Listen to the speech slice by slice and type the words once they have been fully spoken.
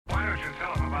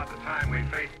the time we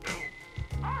faced doom.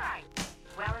 All right.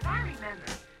 Well, as I remember.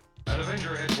 At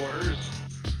Avenger headquarters.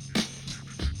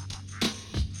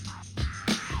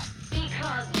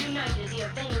 Because united, the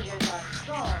Avengers are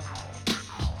strong.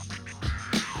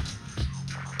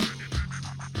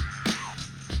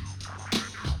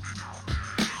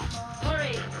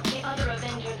 Hurry, the other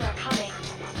Avengers are coming.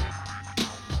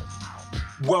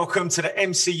 Welcome to the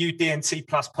MCU DNT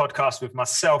Plus podcast with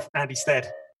myself, Andy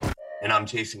Stead. And I'm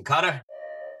Jason Cutter.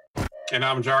 And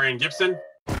I'm Jarian Gibson.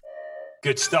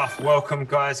 Good stuff. Welcome,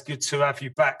 guys. Good to have you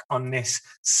back on this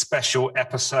special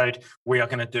episode. We are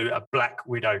going to do a Black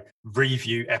Widow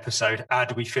review episode. How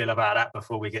do we feel about that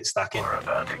before we get stuck in? We're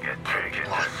about to get taken.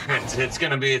 It's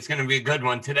gonna be a good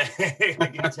one today. I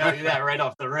can tell you that right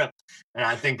off the rip. And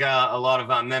I think a lot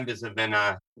of our members have been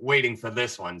waiting for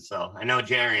this one. So I know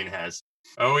Jarian has.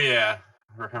 Oh yeah.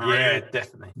 Yeah,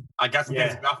 definitely. I got some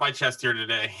things off my chest here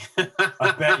today.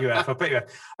 I bet you have.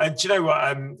 And do you know what?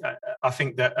 I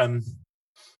think that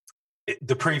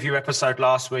the preview episode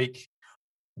last week,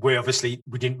 we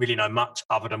didn't really know much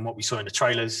other than what we saw in the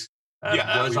trailers.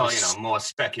 That was all more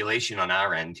speculation on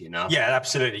our end. Yeah,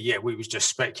 absolutely. Yeah, we was just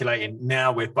speculating.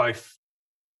 Now we're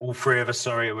all three of us,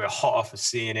 we're hot off of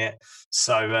seeing it.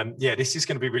 So this is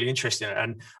going to be really interesting.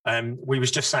 And we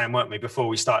was just saying, weren't we, before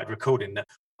we started recording, that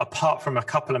apart from a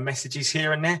couple of messages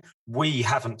here and there, we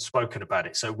haven't spoken about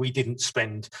it. So we didn't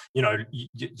spend,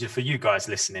 for you guys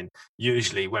listening,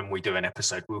 usually when we do an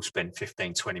episode, we'll spend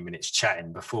 15, 20 minutes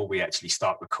chatting before we actually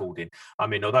start recording. I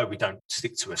mean, although we don't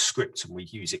stick to a script and we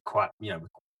use it quite, we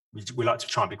like to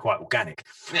try and be quite organic.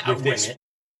 Yeah, with this. Wing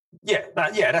it.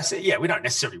 That's it. Yeah, we don't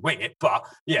necessarily wing it, but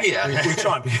we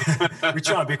try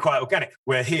and be quite organic.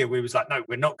 Where here we was like, no,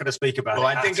 we're not going to speak about it. Well,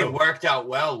 I think it worked out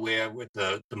well. Where with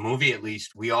the movie, at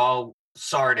least, we all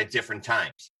saw it at different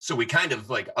times, so we kind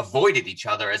of avoided each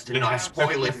other as to not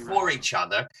spoil it for each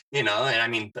other. And I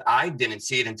mean, I didn't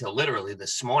see it until literally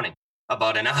this morning.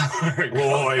 About an hour ago.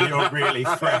 Boy, you're really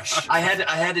fresh. I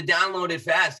had to download it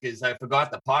fast because I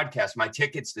forgot the podcast. My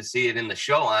tickets to see it in the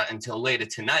show aren't until later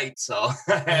tonight, so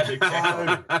I had to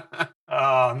check it.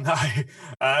 Oh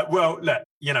no. Well, look,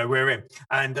 we're in,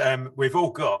 and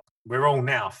we're all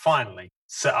now finally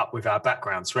set up with our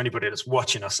backgrounds. For anybody that's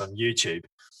watching us on YouTube,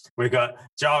 we've got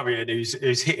Jarian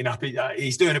who's hitting up.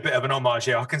 He's doing a bit of an homage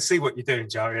here. I can see what you're doing,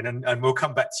 Jarian, and we'll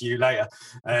come back to you later.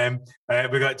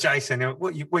 We've got Jason.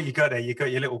 What you got there? You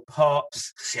got your little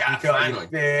pops. Yeah, you got finally. Your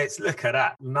bits. Look at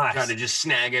that. Nice. Trying to just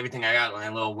snag everything I got in my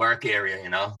little work area,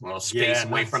 a little space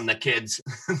away from the kids.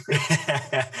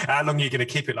 How long are you going to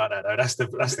keep it like that, though? That's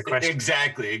the question.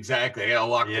 Exactly. I gotta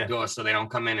lock the door so they don't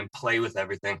come in and play with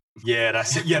everything. Yeah,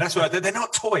 that's it. Yeah, that's right. They're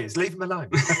not toys. Leave them alone.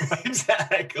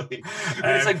 Exactly.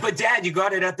 It's like, but Dad, you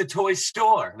got it at the toy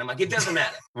store. And I'm like, it doesn't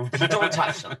matter. Don't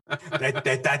touch them.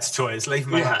 They're Dad's toys. Leave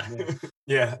them alone.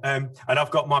 Yeah. And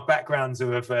I've got my backgrounds who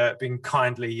have been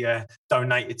kindly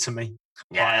donated to me.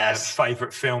 Yes. By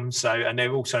favourite films. So, and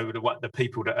they're also the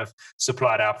people that have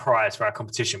supplied our prize for our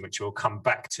competition, which we'll come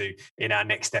back to in our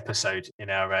next episode, in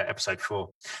our episode 4.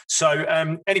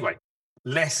 So, anyway,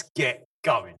 let's get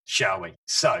going, shall we?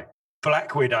 So,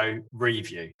 Black Widow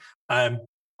review. I'm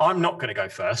not going to go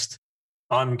first.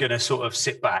 I'm going to sort of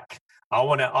sit back. I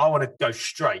want to go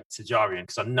straight to Jarian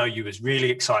because I know you was really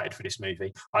excited for this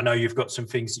movie. I know you've got some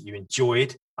things that you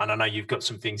enjoyed, and I know you've got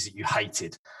some things that you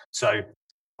hated. So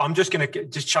I'm just going to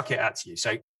just chuck it out to you.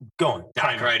 So go on.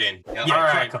 Dive right in. Yep.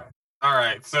 Yeah, all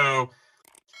right. So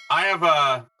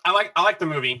I like the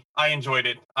movie. I enjoyed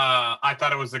it. I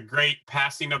thought it was a great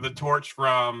passing of the torch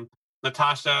from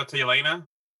Natasha to Yelena.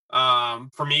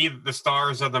 For me, the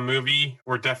stars of the movie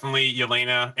were definitely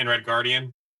Yelena and Red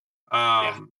Guardian.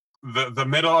 The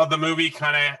middle of the movie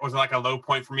kind of was like a low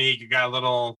point for me. You got a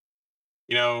little,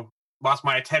 lost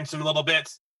my attention a little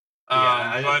bit.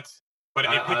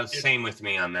 But same with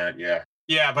me on that. Yeah.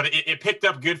 Yeah, but it picked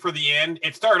up good for the end.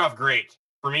 It started off great.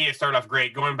 For me, it started off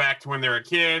great. Going back to when they were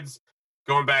kids,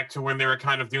 going back to when they were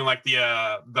kind of doing like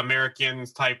the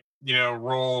Americans type,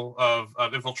 role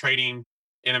of infiltrating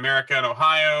in America and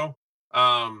Ohio,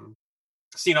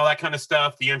 seeing all that kind of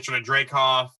stuff, the intro to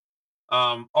Dreykov,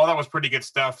 all that was pretty good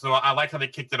stuff. So I like how they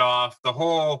kicked it off. The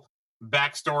whole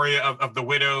backstory of the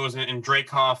Widows and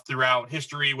Dreykov throughout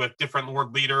history with different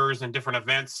world leaders and different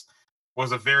events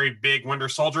was a very big Winter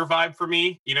Soldier vibe for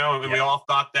me, we all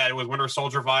thought that it was Winter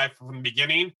Soldier vibe from the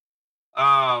beginning.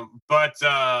 But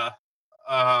I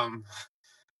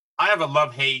have a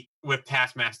love-hate with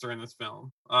Taskmaster in this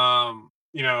film. And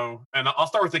I'll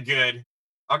start with the good.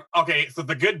 Okay, so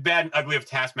the good, bad, and ugly of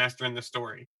Taskmaster in this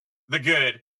story. The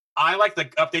good, I like the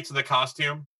updates to the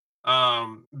costume.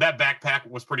 That backpack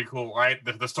was pretty cool, right?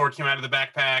 The sword came out of the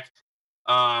backpack.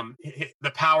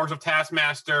 the powers of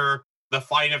Taskmaster, the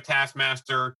fight of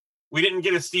Taskmaster. We didn't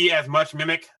get to see as much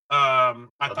Mimic. That's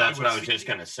what I was just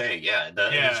gonna say. Yeah,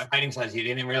 his fighting styles, you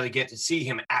didn't really get to see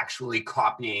him actually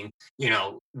copying,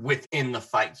 within the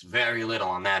fights. Very little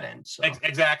on that end. So.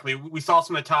 Exactly. We saw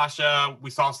some Natasha. We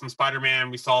saw some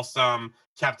Spider-Man. We saw some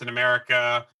Captain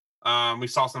America. We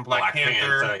saw some Black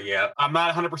Panther. Yeah. I'm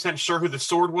not 100% sure who the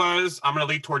sword was. I'm going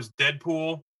to lead towards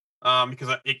Deadpool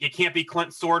because it can't be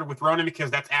Clint's sword with Ronan because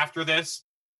that's after this.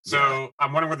 So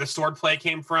I'm wondering where the sword play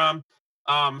came from.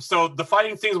 So the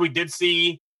fighting things we did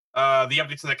see, the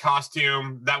updates to the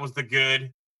costume, that was the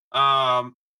good.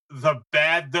 The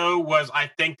bad, though, was I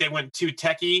think they went too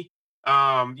techie.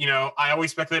 I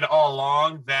always speculated all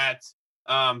along that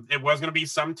it was going to be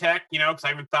some tech, because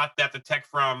I even thought that the tech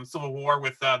from Civil War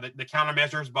with the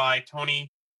countermeasures by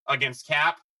Tony against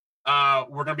Cap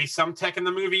were going to be some tech in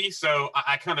the movie. So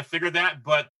I kind of figured that,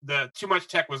 but the too much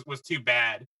tech was too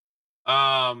bad.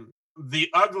 The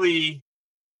ugly,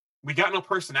 we got no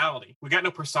personality. We got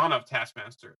no persona of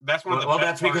Taskmaster. That's one of the best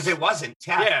that's parts. because it wasn't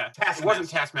Taskmaster. It wasn't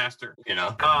Taskmaster. And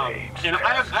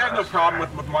I have no problem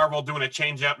with Marvel doing a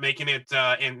change up, making it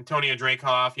Antonia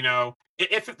Dreykov.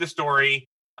 It fit the story.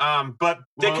 But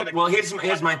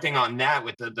here's my thing on that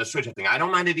with the switch up thing. I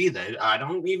don't mind it either. I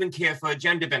don't even care for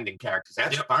gender bending characters.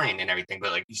 That's fine and everything.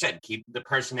 But like you said, keep the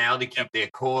personality, keep their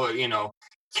core,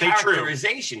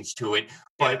 characterizations to it.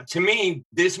 But to me,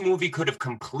 this movie could have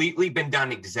completely been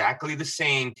done exactly the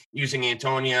same using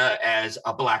Antonia as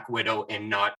a Black Widow and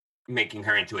not making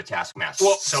her into a Taskmaster.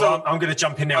 Well, so I'm going to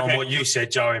jump in now on what you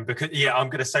said, Joey, because I'm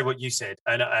going to say what you said,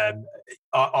 and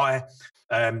I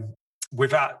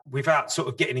without sort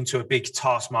of getting into a big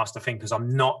Taskmaster thing, because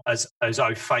I'm not as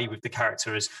au fait with the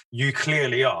character as you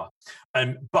clearly are.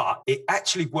 But it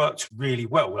actually worked really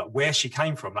well. Like where she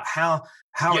came from, like how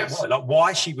it worked, like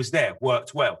why she was there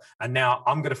worked well. And now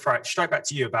I'm going to throw it straight back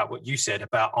to you about what you said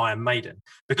about Iron Maiden,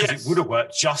 because it would have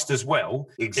worked just as well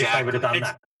if they would have done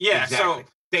that. Yeah, exactly. So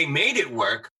they made it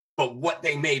work, but what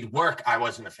they made work, I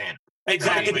wasn't a fan of.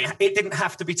 Exactly. It didn't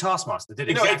have to be Taskmaster, did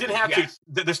it? No, it didn't have to.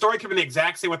 The story could have been the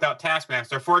exact same without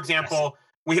Taskmaster. For example,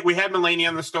 we had Melania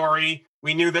in the story.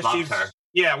 We knew that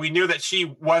we knew that she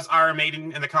was Iron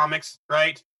Maiden in the comics,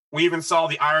 right? We even saw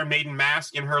the Iron Maiden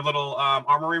mask in her little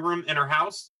armory room in her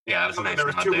house. Yeah, it was nice. There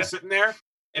was two sitting there.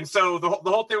 And so the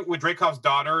whole thing with Dreykov's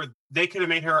daughter, they could have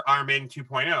made her Iron Maiden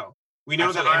 2.0. We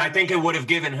know that, and I think it would have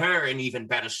given her an even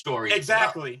better story.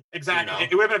 Exactly.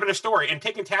 It would have been a story. And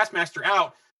taking Taskmaster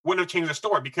out wouldn't have changed the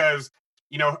story because,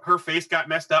 her face got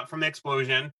messed up from the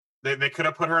explosion. They could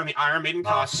have put her in the Iron Maiden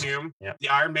costume, the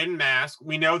Iron Maiden mask.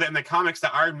 We know that in the comics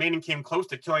that Iron Maiden came close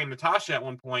to killing Natasha at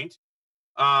one point.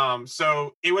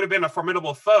 So it would have been a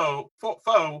formidable foe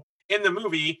in the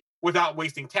movie without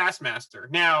wasting Taskmaster.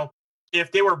 Now,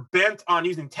 if they were bent on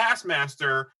using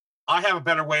Taskmaster, I have a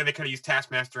better way they could have used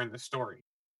Taskmaster in this story.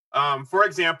 For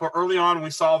example, early on, we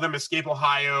saw them escape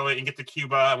Ohio and get to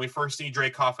Cuba, and we first see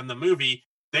Dreykov in the movie.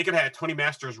 They could have had Tony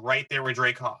Masters right there with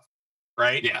Dreykov,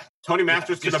 right? Yeah. Tony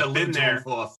Masters could have been there.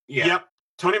 Yep.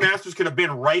 Tony Masters could have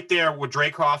been right there with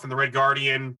Dreykov and the Red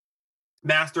Guardian.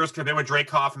 Masters could have been with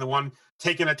Dreykov and the one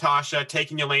taking Natasha,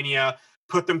 taking Yelena,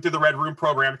 put them through the Red Room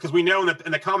program. Because we know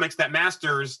in the comics that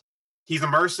Masters, he's a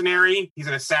mercenary, he's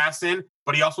an assassin,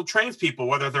 but he also trains people,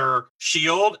 whether they're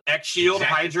S.H.I.E.L.D., X-Shield,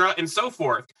 Hydra, and so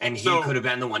forth. And he could have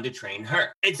been the one to train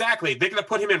her. Exactly. They could have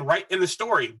put him in right in the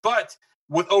story. But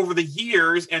with over the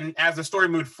years and as the story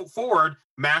moved forward,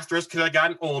 Masters could have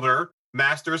gotten older.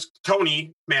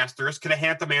 Tony Masters could have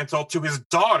handed the mantle to his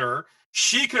daughter.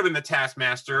 She could have been the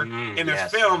Taskmaster. In this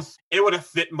film, it would have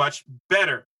fit much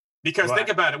better. Because think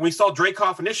about it. We saw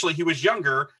Dreykov initially, he was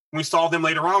younger. We saw them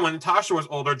later on when Natasha was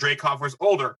older, Dreykov was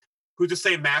older. Who's to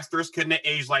say Masters couldn't have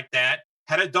aged like that?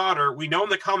 Had a daughter. We know in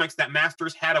the comics that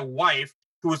Masters had a wife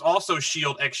who was also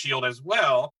S.H.I.E.L.D., X-Shield as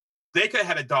well. They could have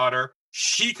had a daughter.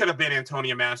 She could have been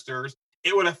Antonia Masters.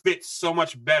 It would have fit so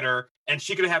much better, and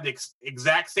she could have had the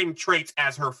exact same traits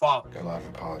as her father.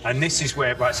 And this is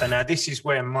where, this is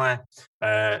where my,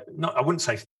 I wouldn't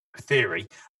say theory,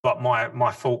 but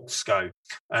my thoughts go.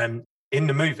 In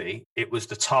the movie, it was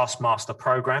the Taskmaster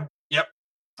program. Yep.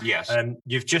 Yes.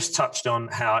 You've just touched on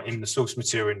how in the source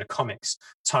material in the comics,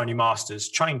 Tony Masters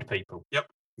trained people. Yep.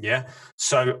 Yeah.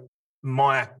 So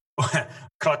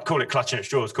call it clutching at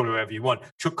straws, call it whatever you want.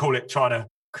 Call it trying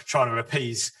to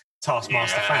appease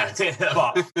Taskmaster Yeah. fans.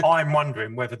 But I'm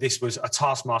wondering whether this was a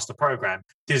Taskmaster program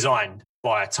designed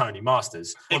by Tony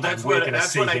Masters. Well, and that's we're what going to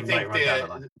that's see what I him think. later on down the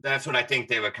line. That's what I think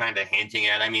they were kind of hinting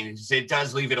at. I mean, it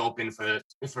does leave it open for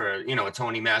a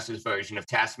Tony Masters version of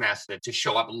Taskmaster to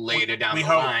show up later down we the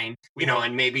hope. line. We You know, hope.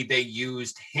 and maybe they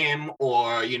used him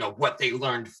or what they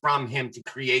learned from him to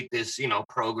create this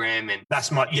program and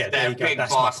That's my there you that go. big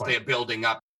That's boss my they're point. building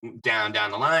up down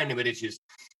the line. But it's just.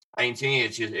 I mean, to me,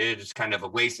 it's kind of a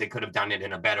waste. They could have done it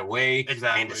in a better way. Exactly.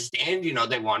 I understand,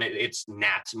 they wanted it's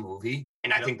Nat's movie,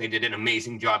 and I Yep. think they did an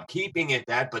amazing job keeping it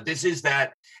that. But this is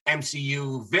that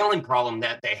MCU villain problem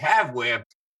that they have, where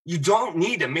you don't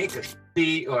need to make a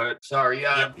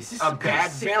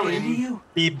bad villain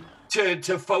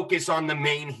to focus on the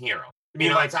main hero.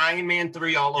 mean, It's Iron Man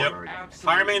 3 all Yep. over again.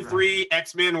 Iron Man 3,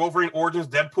 X-Men, Wolverine Origins,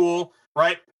 Deadpool,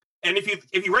 right? And if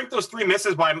you rank those three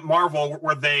misses by Marvel,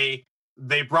 where they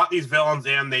brought these villains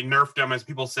in, they nerfed them, as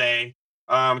people say,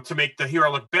 to make the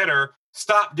hero look better.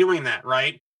 Stop doing that,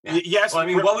 right? Yeah. Yes. Well, I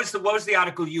mean, what was the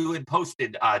article you had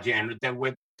posted, Jan, that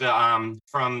with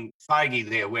from Feige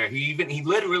there, where he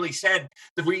literally said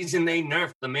the reason they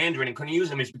nerfed the Mandarin and couldn't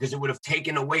use him is because it would have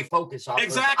taken away focus off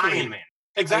Exactly. of Iron Man.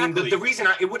 Exactly. I mean, the reason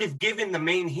it would have given the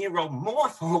main hero more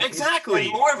focus, Exactly.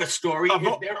 and more of a story A if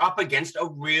mo- they're up against a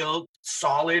real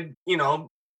solid,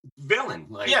 villain.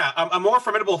 Like, Yeah, a more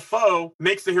formidable foe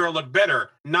makes the hero look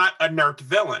better, not a nerfed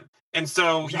villain. And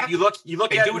so Exactly. you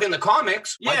look they at do it in the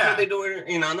comics. Why Yeah. can't they do it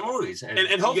in the movies? And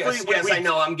hopefully yes, we- I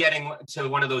know I'm getting to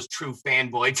one of those true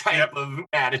fanboy type Yep. of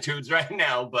attitudes right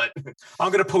now, but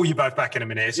I'm going to pull you both back in a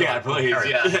minute. So yeah, please,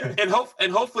 yeah. and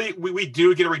hopefully we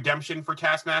do get a redemption for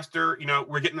Taskmaster.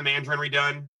 We're getting the Mandarin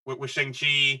redone with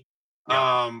Shang-Chi.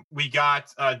 Yeah. We got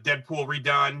Deadpool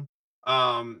redone.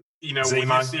 With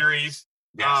Zemo. his series.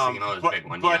 Yeah, Zemo is a big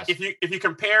one. But Yes. if you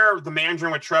compare the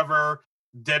Mandarin with Trevor,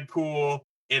 Deadpool,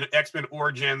 and X-Men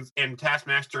Origins, and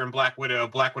Taskmaster and Black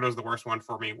Widow is the worst one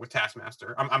for me with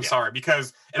Taskmaster. I'm Yeah. sorry,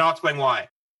 because, and I'll explain why.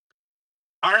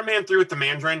 Iron Man 3 with the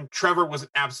Mandarin, Trevor was an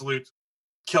absolute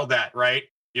killed that, right?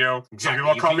 Some Exactly.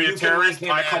 people call me a You can terrorist. like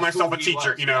him I call as myself who a he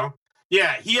teacher, was,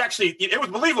 Yeah, he actually, it was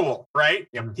believable, right?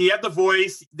 Yep. He had the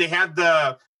voice. They had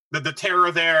the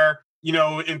terror there,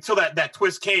 until that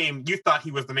twist came, you thought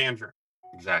he was the Mandarin.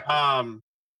 Exactly.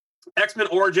 X-Men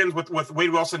Origins with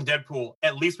Wade Wilson, Deadpool.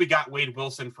 At least we got Wade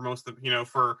Wilson for most of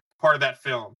for part of that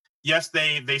film. Yes,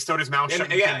 they sewed his mouth shut.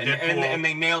 And, yeah, and Deadpool. and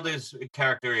they nailed his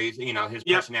character, his Yep.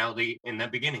 personality in the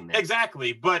beginning. There.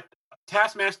 Exactly, but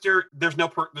Taskmaster, there's no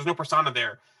persona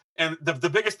there. And the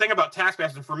biggest thing about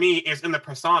Taskmaster for me is in the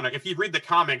persona. If you read the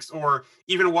comics or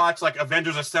even watch like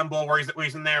Avengers Assemble, where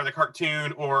he's in there, the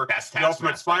cartoon, or Best the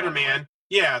Ultimate Taskmaster, by the way. Spider-Man,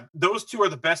 yeah, those two are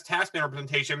the best Taskmaster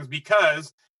representations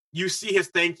because you see his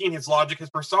thinking, his logic, his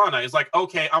persona. Is like,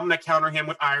 okay, I'm going to counter him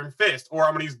with Iron Fist, or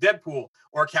I'm going to use Deadpool,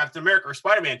 or Captain America, or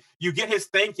Spider-Man. You get his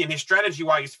thinking, his strategy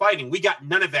while he's fighting. We got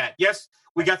none of that. Yes,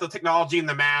 we got the technology and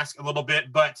the mask a little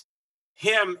bit, but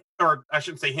him, or I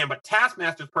shouldn't say him, but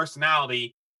Taskmaster's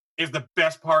personality is the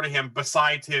best part of him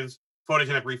besides his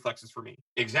photogenic reflexes for me.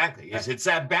 Exactly. It's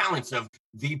that balance of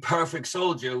the perfect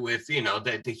soldier with,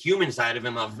 the human side of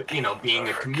him of, being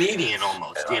a comedian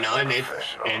almost,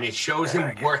 and it shows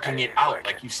him working it out,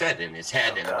 like you said, in his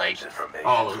head. And like,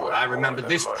 oh, I remember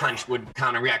this punch would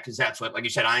counteract because that's what, like you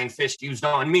said, Iron Fist used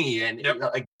on me. And Yep.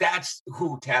 like, that's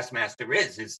who Taskmaster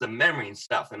is. It's the memory and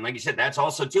stuff. And like you said, that's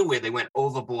also too where they went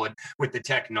overboard with the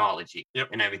technology Yep.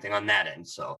 and everything on that end.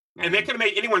 So, And they could have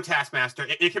made anyone Taskmaster.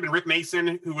 It could have been Rick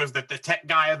Mason, who was the tech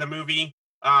guy of the movie.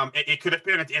 It could have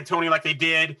been Antonio like they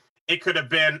did. It could have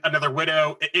been another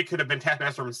Widow. It could have been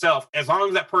Taskmaster himself. As long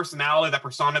as that personality, that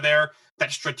persona there,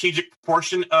 that strategic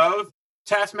portion of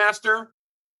Taskmaster,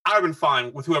 I would have been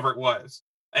fine with whoever it was.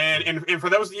 And for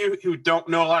those of you who don't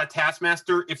know a lot of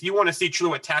Taskmaster, if you want to see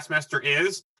truly what Taskmaster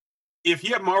is, if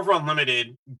you have Marvel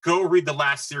Unlimited, go read the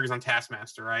last series on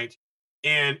Taskmaster, right?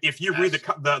 And if you read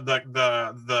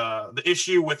the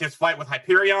issue with his fight with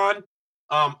Hyperion,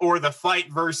 or the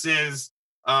fight versus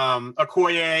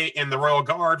Okoye and the Royal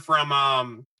Guard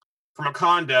from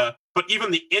Wakanda, but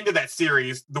even the end of that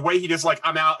series, the way he just like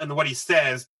I'm out and what he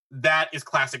says, that is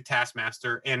classic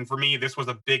Taskmaster. And for me, this was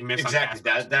a big miss. Exactly. On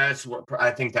Taskmaster. That's what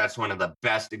I think. That's one of the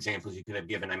best examples you could have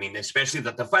given. I mean, especially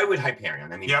the fight with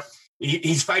Hyperion. I mean, Yep.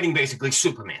 he's fighting basically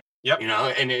Superman. Yep.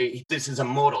 And this is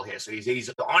immortal here, so he's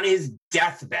on his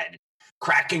deathbed,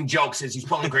 cracking jokes as he's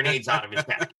pulling grenades out of his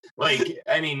back. Like,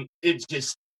 I mean, it's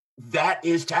just that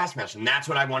is Taskmaster, and that's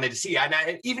what I wanted to see. And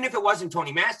even if it wasn't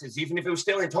Tony Masters, even if it was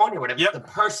still Antonio, whatever, Yep. the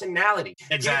personality,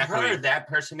 Exactly. give her that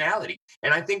personality.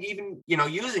 And I think even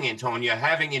using Antonio,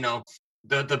 having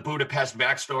the Budapest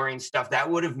backstory and stuff, that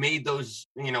would have made those,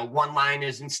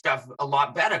 one-liners and stuff a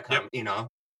lot better.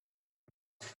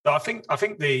 I think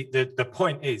the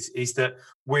point is that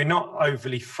we're not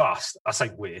overly fussed. I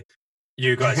say we're,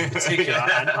 you guys in particular,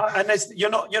 and you're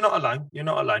not alone. You're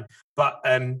not alone. But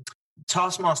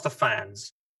Taskmaster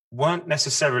fans weren't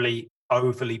necessarily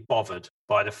overly bothered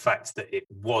by the fact that it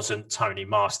wasn't Tony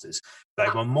Masters. They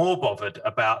were more bothered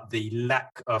about the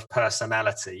lack of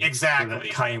personality that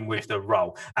came with the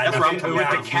role. And with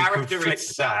the character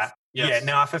itself. Yes. Yeah.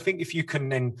 Now, I think if you can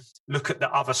then look at the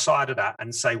other side of that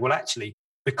and say, well, actually,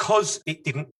 because it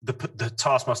didn't, the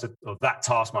Taskmaster or that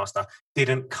Taskmaster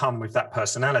didn't come with that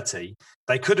personality,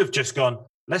 they could have just gone,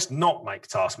 let's not make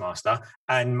Taskmaster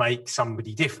and make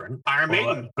somebody different. Iron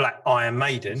Maiden. Black Iron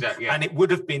Maiden. Exactly, yeah. And it would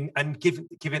have been, and given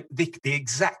the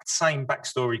exact same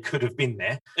backstory could have been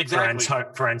there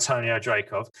for Antonia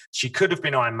Dreykov. She could have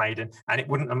been Iron Maiden and it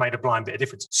wouldn't have made a blind bit of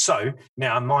difference. So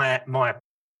now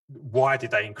why did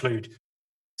they include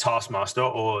Taskmaster,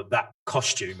 or that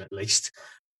costume at least?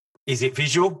 Is it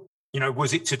visual?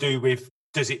 Was it to do with,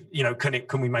 does it,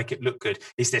 can we make it look good?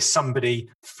 Is there somebody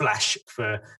Flash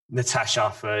for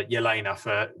Natasha, for Yelena,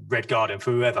 for Red Guardian,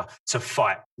 for whoever to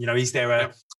fight? Is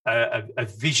there a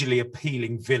visually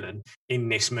appealing villain in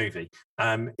this movie?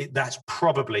 That's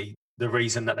probably the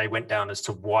reason that they went down as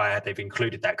to why they've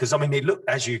included that. Because, they look,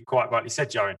 as you quite rightly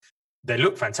said, Jaren, they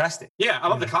look fantastic. Yeah, I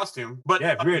love the costume. But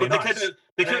yeah, really but nice.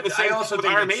 They could have the same with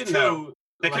Iron Maiden, though.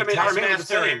 They could have made Iron Maiden the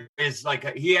same. Is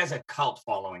he has a cult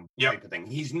following type of thing.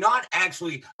 He's not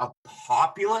actually a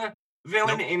popular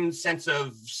villain in the sense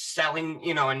of selling,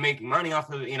 and making money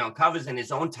off of, covers and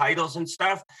his own titles and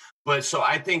stuff. But so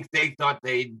I think they thought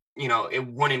it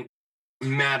wouldn't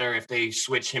matter if they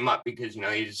switch him up because,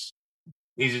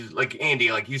 he's like Andy,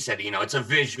 like you said, it's a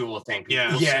visual thing.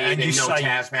 People see and you say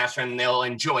Taskmaster and they'll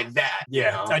enjoy that.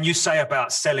 Yeah, and you say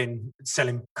about selling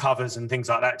covers and things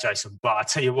like that, Jason. But I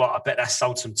tell you what, I bet that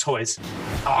sold some toys.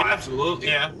 Oh, absolutely.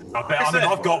 Yeah,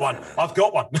 I've got one. I've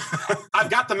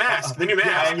got the mask, the new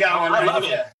mask. I love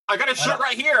it. I got a shirt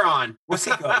right here on. What's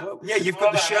it got? Yeah, you've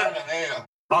got the shirt.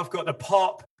 I've got the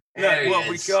pop. There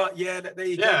we got. Yeah, there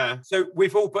you go. So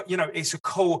we've all got. It's a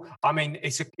cool.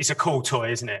 It's a cool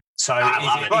toy, isn't it? So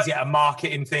is it a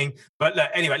marketing thing? But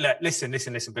anyway, listen,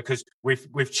 because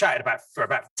we've chatted for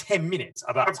about 10 minutes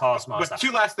about Taskmaster. But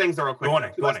two last things, real quick.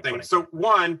 Go on. So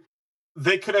one,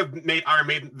 they could have made Iron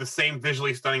Maiden the same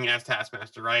visually stunning as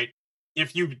Taskmaster, right?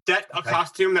 If you get a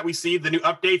costume that we see, the new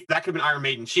updates, that could have been Iron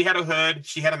Maiden. She had a hood,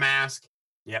 she had a mask.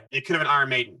 Yep. It could have been Iron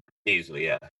Maiden. Easily,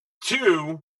 yeah.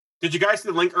 Two, did you guys see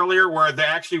the link earlier where there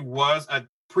actually was a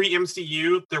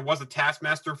pre-MCU, there was a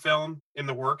Taskmaster film in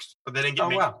the works, but they didn't get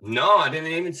made? Wow. No, I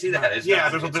didn't even see that. There's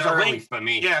a link for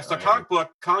me. Yeah, so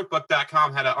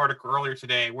comicbook.com had an article earlier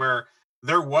today where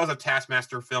there was a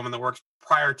Taskmaster film in the works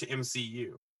prior to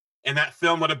MCU. And that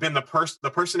film would have been the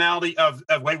personality of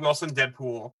Wade Wilson,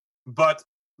 Deadpool, but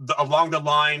along the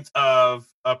lines of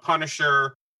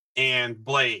Punisher and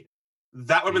Blade.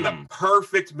 That would have been the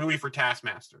perfect movie for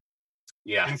Taskmaster.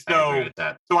 Yeah, and I agree with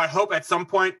that. So I hope at some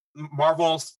point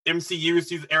Marvel's MCU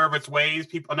sees the error of its ways.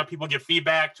 Enough people give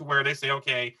feedback to where they say,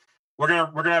 okay, we're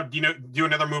gonna do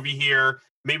another movie here.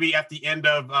 Maybe at the end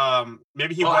of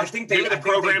maybe the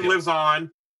program lives on.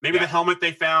 Maybe the helmet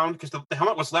they found, because the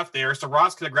helmet was left there, so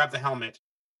Ross could have grabbed the helmet.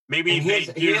 Maybe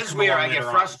here's where I get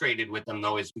frustrated with them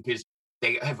though, is because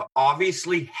they have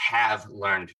obviously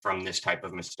learned from this type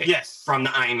of mistake. Yes, from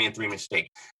the Iron Man 3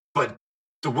 mistake, but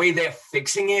the way they're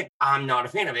fixing it, I'm not a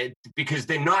fan of it, because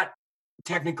they're not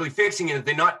technically fixing it.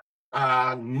 They're not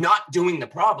doing the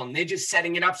problem. They're just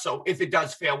setting it up so if it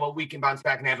does fail, well, we can bounce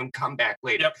back and have them come back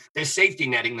later. Yep. They're safety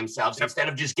netting themselves instead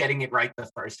of just getting it right the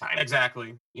first time.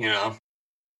 Exactly. Okay.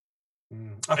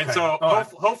 And so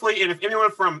hopefully, and if anyone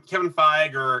from Kevin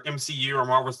Feige or MCU or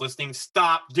Marvel's listening,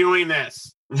 stop doing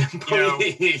this.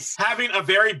 Please. Having a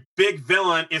very big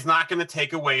villain is not going to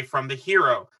take away from the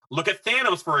hero. Look at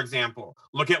Thanos, for example.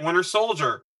 Look at Winter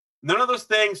Soldier. None of those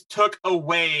things took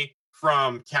away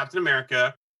from Captain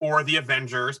America or the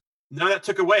Avengers. None of that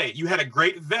took away. You had a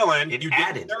great villain. You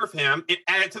didn't nerf him. It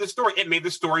added to the story. It made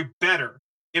the story better.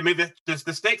 It made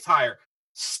the stakes higher.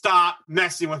 Stop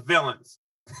messing with villains.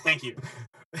 Thank you.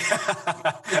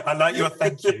 I like your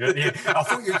thank you. I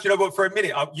thought you know what? For a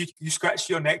minute, you scratched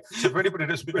your neck. So for anybody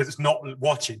that's not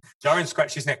watching, Jaren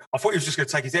scratched his neck. I thought he was just going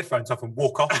to take his headphones off and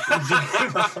walk off.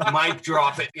 Mic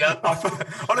drop it. Yeah.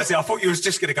 Honestly, I thought you was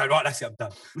just going to go, right, that's it, I'm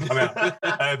done. I'm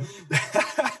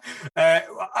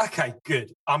out. Okay,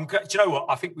 good. Do you know what?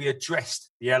 I think we addressed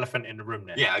the elephant in the room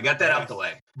now. Yeah, I got that out the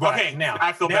way. Right, okay, now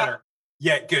I feel better.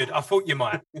 Yeah, good. I thought you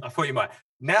might.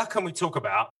 Now can we talk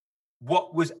about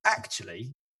what was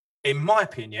actually, in my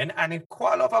opinion, and in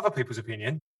quite a lot of other people's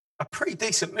opinion, a pretty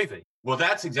decent movie. Well,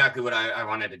 that's exactly what I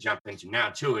wanted to jump into now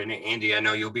too. And Andy, I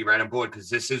know you'll be right on board because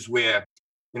this is where,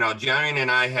 Jarian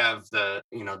and I have the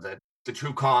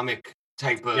true comic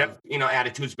type of,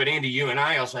 attitudes. But Andy, you and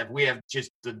I also we have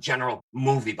just the general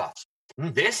movie buffs.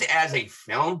 This as a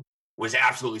film was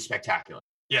absolutely spectacular.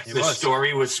 Yes, the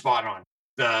story was spot on.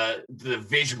 The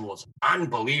visuals,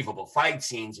 unbelievable fight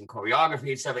scenes and choreography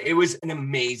and stuff. It was an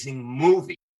amazing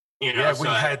movie.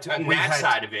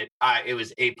 Side of it, it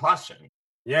was A+ for me.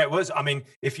 Yeah, it was. I mean,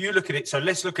 if you look at it, so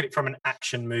let's look at it from an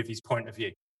action movie's point of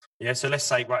view. Yeah, so let's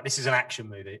say, right, this is an action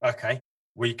movie. Okay,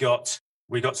 we got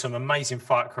some amazing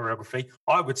fight choreography.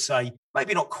 I would say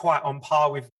maybe not quite on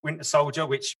par with Winter Soldier,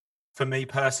 which for me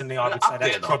personally, I would say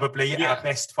that's probably our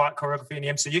best fight choreography in the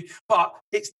MCU. But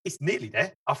it's nearly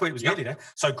there. I thought it was nearly there.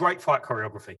 So great fight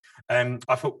choreography.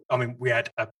 We had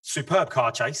a superb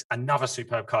car chase, another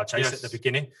superb car chase at the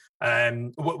beginning.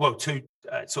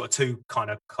 Two kind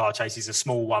of car chases, a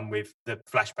small one with the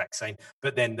flashback scene,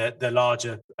 but then the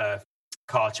larger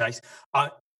car chase.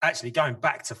 Actually, going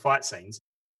back to fight scenes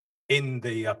in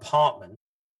the apartment,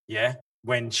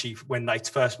 when they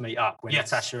first meet up, when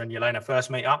Natasha and Yelena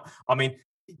first meet up. I mean,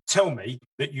 tell me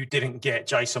that you didn't get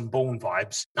Jason Bourne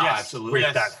vibes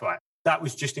with that fight. That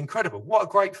was just incredible. What a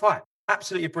great fight.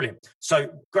 Absolutely brilliant. So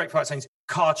great fight scenes,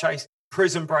 car chase,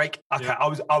 prison break. Okay, I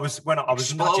was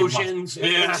explosions.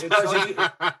 Great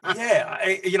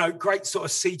sort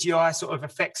of CGI sort of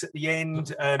effects at the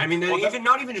end.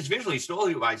 Not even just visually,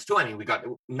 story-wise too. I mean, we got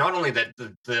not only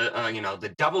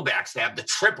the double backstab, the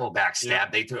triple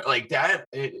backstab. They threw like that.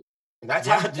 That's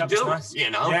hard to do. Nice.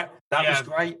 that was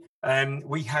great.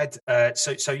 We had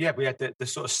we had the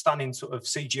sort of stunning sort of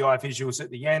CGI visuals at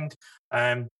the end.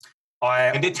 And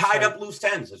it tied up loose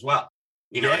ends as well.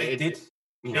 It did.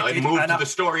 It moved to the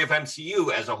story of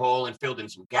MCU as a whole and filled in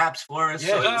some gaps for us.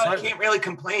 So you can't really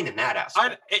complain in that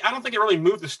aspect. I don't think it really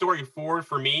moved the story forward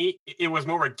for me. It was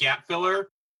more of a gap filler.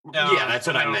 That's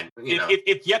what I meant.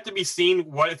 It's yet to be seen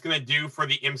what it's going to do for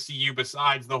the MCU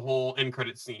besides the whole end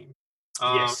credit scene.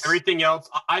 Everything else,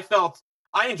 I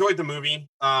enjoyed the movie.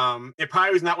 It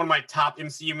probably was not one of my top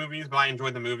MCU movies, but I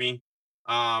enjoyed the movie.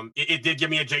 It did give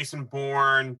me a Jason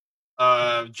Bourne,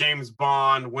 James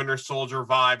Bond, Winter Soldier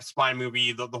vibe, spy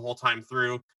movie the whole time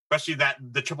through, especially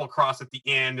the triple cross at the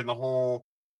end and the whole,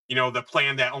 the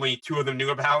plan that only two of them knew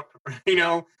about,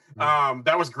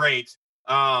 that was great.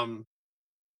 The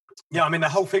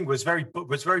whole thing was very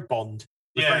Bond.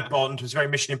 Very Bond, was very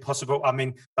Mission Impossible. I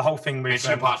mean, the whole thing with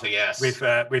Mission Impossible, yes. With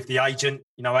the agent,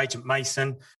 Agent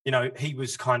Mason, he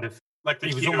was kind of like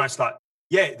he was almost like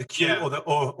the Q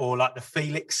or like the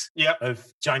Felix of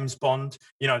James Bond.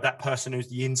 That person who's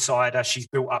the insider. She's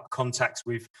built up contacts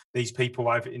with these people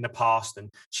over in the past, and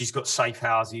she's got safe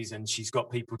houses, and she's got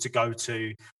people to go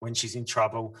to when she's in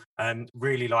trouble.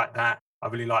 Really like that. I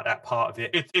really like that part of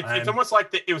it. It's almost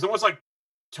like it was almost like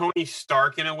Tony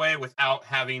Stark in a way without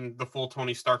having the full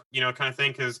Tony Stark, kind of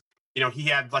thing. Because, he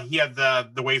had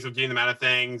the ways of doing them out of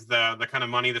things, the kind of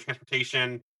money, the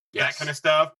transportation, that kind of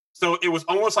stuff. So it was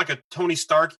almost like a Tony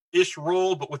Stark-ish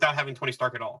role, but without having Tony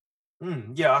Stark at all.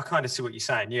 I kind of see what you're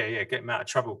saying. Get him out of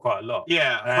trouble quite a lot.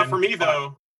 But for me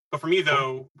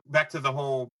though, back to the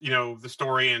whole, the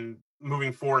story and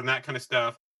moving forward and that kind of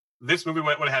stuff, this movie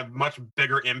would have much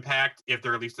bigger impact if they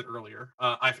released it earlier.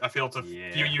 I feel it's a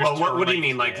few years. Well, what do you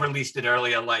mean? Like released it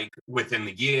earlier, like within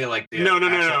the year, like the no.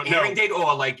 airing date,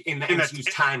 or like in the MCU's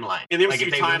timeline? In the like MCU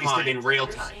if they timeline, released it in real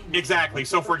time. Exactly.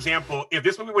 So, for example, if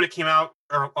this movie would have came out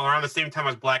around the same time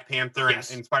as Black Panther and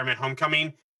Spider-Man: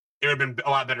 Homecoming, it would have been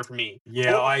a lot better for me.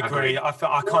 Yeah, I agree. I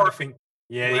kind of think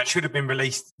it should have been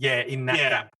released. In that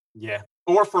gap. Yeah.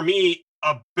 Or for me,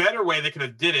 a better way they could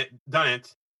have done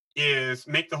it. Is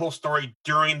make the whole story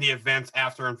during the events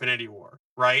after Infinity War,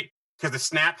 right? Because the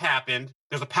snap happened,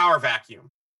 there's a power vacuum,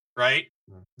 right?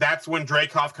 That's when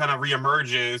Dreykov kind of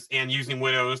reemerges and using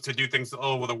widows to do things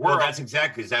all over the world. Well, that's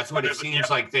exactly, that's what it seems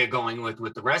like they're going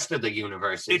with the rest of the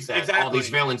universe. Is that all these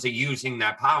villains are using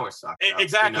that power suck.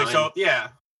 Exactly. So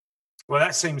well,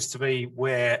 that seems to be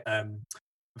where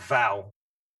Val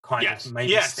kind of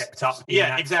maybe stepped up in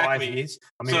that 5 years.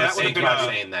 I mean, so that would have been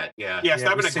saying that, so that would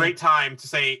have been a great time to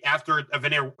say after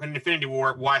Infinity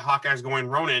War, why Hawkeye's going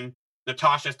Ronin,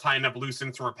 Natasha's tying up loose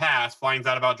ends from her past, finds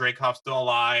out about Dreykov still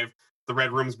alive, the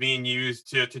Red Room's being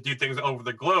used to do things over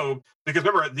the globe. Because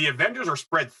remember, the Avengers are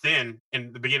spread thin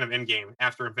in the beginning of Endgame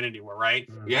after Infinity War, right?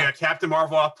 You got Captain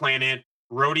Marvel off planet,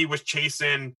 Rhodey was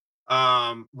chasing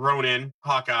Ronin,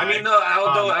 Hawkeye. I mean,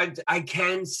 although I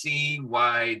can see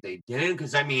why they didn't,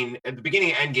 because I mean, at the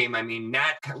beginning of Endgame, I mean,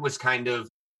 Nat was kind of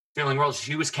filling roles.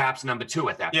 She was Cap's number 2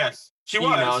 at that point. Yes, she You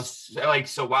know, was. like,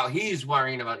 so while he's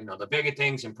worrying about, the bigger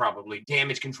things and probably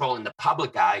damage control in the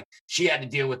public eye, she had to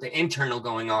deal with the internal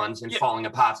going-ons and falling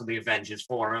apart of the Avengers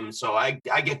for him. So I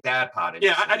get that part of it.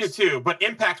 Yeah, I do too. But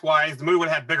impact-wise, the movie would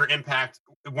have had bigger impact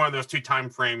in one of those 2 time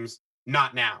frames,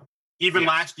 not now. Even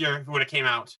last year, if it would have came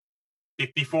out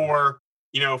before,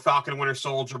 Falcon and Winter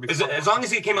Soldier. As long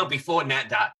as he came out before Nat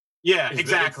died. Yeah,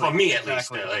 exactly. For me, at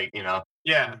least,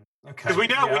 Yeah. Okay. Because we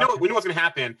know what's going to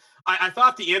happen. I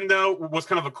thought the end though was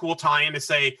kind of a cool tie-in to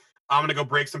say I'm going to go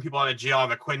break some people out of jail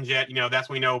on a Quinjet. That's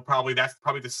when we know that's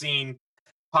probably the scene.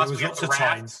 Possibly at the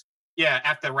raft. Yeah,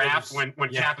 at the raft when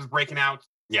Cap is breaking out.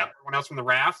 Yeah. Everyone else from the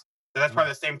raft. So that's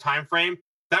probably the same time frame.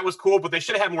 That was cool, but they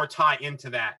should have had more tie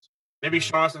into that. Maybe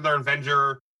show us another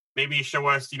Avenger. Maybe show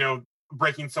us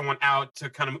breaking someone out to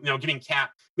kind of getting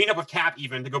Cap, meeting up with Cap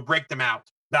even to go break them out.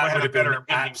 That would have been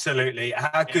absolutely.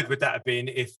 How good would that have been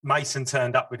if Mason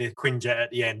turned up with his Quinjet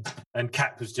at the end and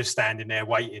Cap was just standing there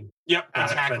waiting? Yep,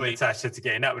 exactly. For Natasha to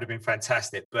get in. That would have been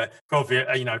fantastic. But for obvious,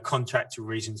 contractual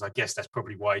reasons, I guess that's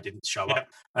probably why he didn't show up.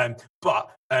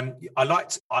 But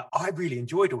I really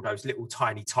enjoyed all those little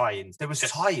tiny tie-ins. There was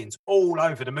tie-ins all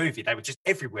over the movie. They were just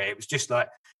everywhere. It was just like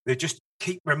they just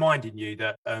keep reminding you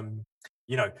that.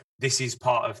 This is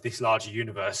part of this larger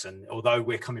universe, and although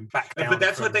we're coming back down, but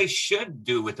that's what they should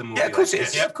do with the movie. Yeah, of course it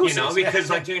is. Of course, because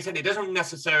like Jay said, it doesn't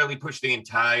necessarily push the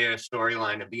entire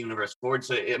storyline of the universe forward.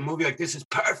 So a movie like this is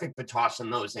perfect for tossing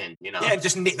those in. Yeah, it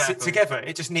just knits it together.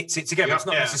 It just knits it together. It's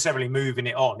not necessarily moving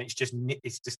it on. It's just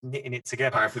knitting it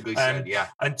together. Perfectly said. Yeah.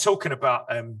 And talking about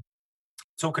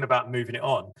moving it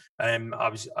on,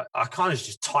 I kind of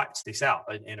just typed this out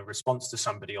in a response to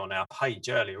somebody on our page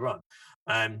earlier on.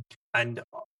 And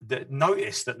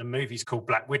notice that the movie's called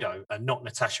Black Widow and not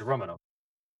Natasha Romanoff.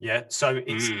 Yeah, so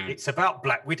it's about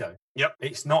Black Widow. Yep,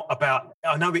 it's not about.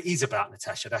 I know it is about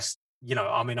Natasha. That's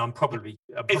I'm probably.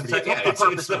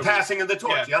 It's the passing of the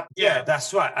torch. Yeah. Yeah,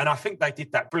 that's right. And I think they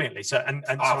did that brilliantly. So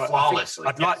so flawlessly.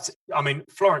 I'd like to.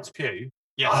 Florence Pugh.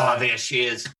 Yeah. Oh, there she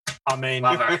is.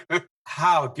 Love her.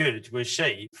 How good was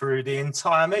she through the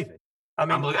entire movie? I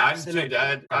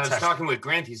was talking with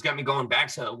Grant. He's got me going back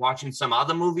to watching some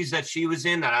other movies that she was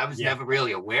in that I was never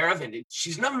really aware of. And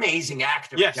she's an amazing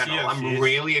actor. Yes, I'm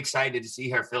really excited to see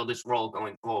her fill this role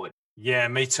going forward. Yeah,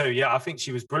 me too. Yeah, I think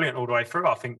she was brilliant all the way through.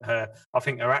 I think her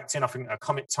acting, I think her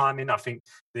comic timing, I think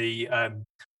the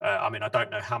I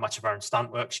don't know how much of her own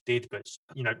stunt work she did, but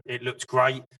it looked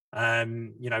great.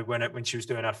 When she was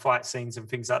doing her fight scenes and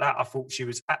things like that, I thought she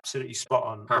was absolutely spot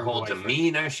on. Her whole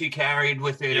demeanor she carried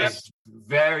with it is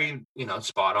very,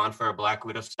 spot on for a Black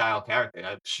Widow style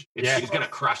character. She's going to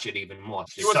crush it even more.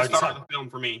 She was a star of the film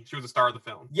for me. She was a star of the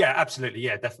film. Yeah, absolutely.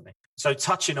 Yeah, definitely. So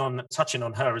touching on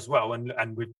her as well,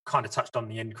 and we've kind of touched on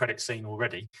the end credit scene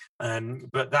already.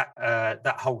 But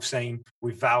that whole scene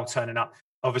with Val turning up,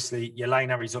 obviously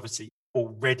Yelena is obviously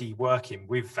already working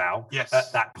with Val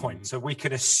at that point. So we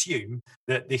could assume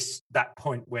that that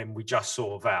point when we just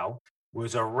saw Val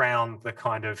was around the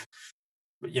kind of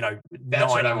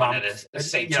that's what I wanted to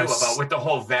say too about with the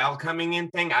whole Val coming in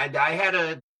thing. I had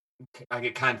a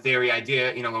kind of theory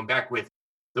idea, going back with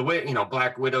the way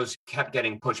Black Widows kept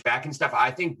getting pushed back and stuff.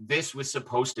 I think this was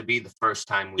supposed to be the first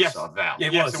time we saw Val.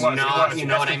 It was. You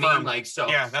know what I mean? Like, so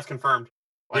yeah, that's confirmed.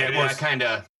 Like, it was kind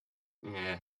of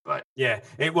but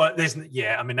it was.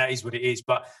 That is what it is.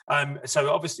 But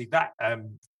so obviously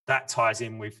that ties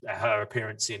in with her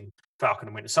appearance in Falcon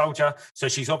and Winter Soldier. So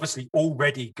she's obviously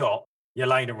already got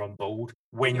Yelena on board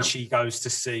when she goes to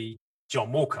see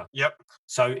John Walker. Yep.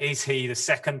 So is he the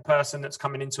second person that's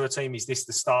coming into her team? Is this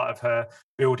the start of her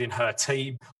building her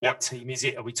team? What team is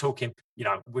it? Are we talking,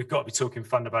 we've got to be talking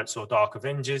Thunderbolts or Dark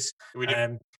Avengers. We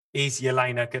do. Is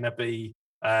Yelena going to be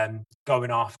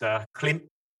going after Clint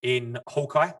in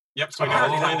Hawkeye? Yep. So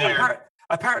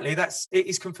apparently it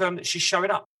is confirmed that she's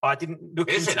showing up. I didn't look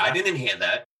into that. I didn't hear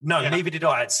that. No, neither did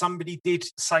I. Somebody did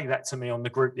say that to me on the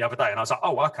group the other day, and I was like,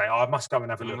 "Oh, okay, I must go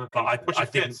and have a look." But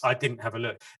I didn't have a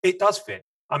look. It does fit.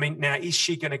 I mean, now is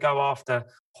she going to go after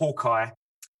Hawkeye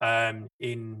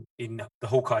in the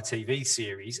Hawkeye TV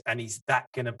series? And is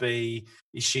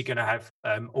she going to have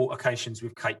altercations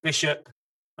with Kate Bishop?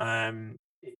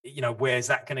 Where's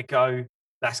that going to go?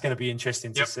 That's going to be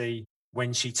interesting to see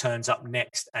when she turns up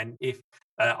next, and if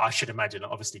I should imagine,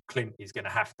 obviously, Clint is going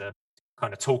to have to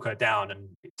kind of talk her down and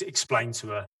explain to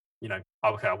her,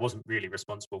 okay, I wasn't really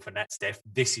responsible for Nat's death.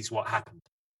 This is what happened.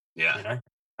 Yeah.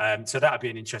 So that would be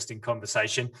an interesting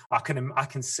conversation. I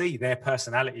can see their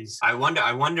personalities. I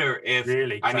wonder if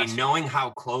really. Knowing how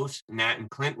close Nat and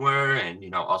Clint were, and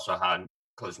also how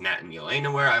close Nat and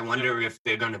Yelena were, I wonder if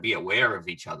they're going to be aware of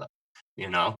each other.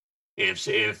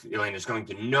 if Elena's going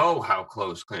to know how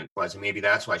close Clint was, and maybe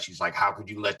that's why she's like, how could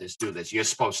you let this do this? You're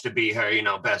supposed to be her,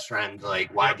 best friend.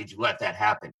 Like, why did you let that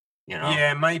happen?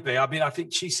 Yeah, maybe. I mean, I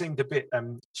think she seemed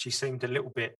a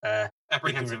little bit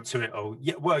Apprehensive to it all.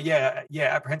 Yeah, well, yeah,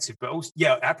 apprehensive, but also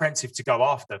apprehensive to go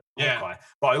after Hawkeye.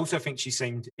 But I also think she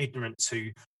seemed ignorant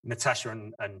to Natasha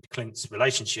and Clint's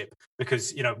relationship,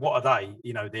 because what are they?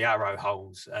 The arrow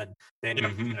holes, and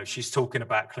then she's talking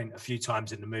about Clint a few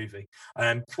times in the movie.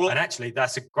 And actually,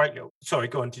 that's a great little. Sorry,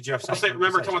 go on. Did you have something?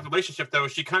 Remember talking about the relationship though?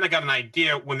 She kind of got an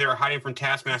idea when they were hiding from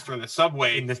Taskmaster in the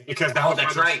subway because that was one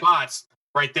of the spots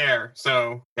right there.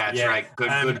 So that's right.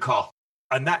 Good call.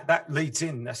 And that leads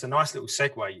in. That's a nice little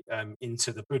segue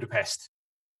into the Budapest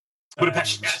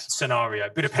scenario.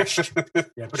 Budapest.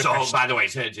 Budapest. So, by the way,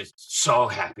 just so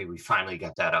happy we finally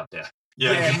got that out there.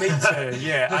 Yeah, me too.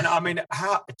 Yeah, and I mean,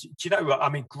 how do you know what? I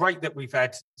mean, great that we've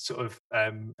had sort of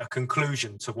a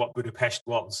conclusion to what Budapest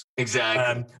was.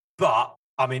 Exactly. But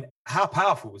I mean, how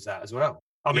powerful was that as well?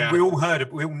 I mean, we all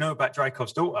know about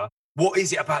Dreykov's daughter. What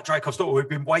is it about Dreykov's daughter? We've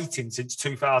been waiting since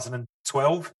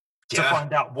 2012 to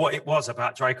find out what it was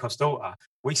about Dreykov's daughter.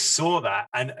 We saw that,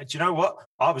 and do you know what?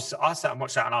 I sat and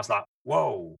watched that, and I was like,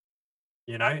 "Whoa,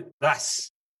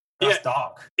 that's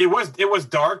dark." It was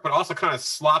dark, but also kind of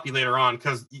sloppy later on,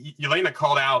 because Yelena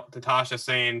called out Natasha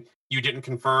saying you didn't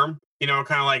confirm. Kind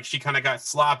of like she kind of got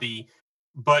sloppy,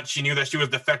 but she knew that she was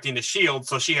defecting to S.H.I.E.L.D.,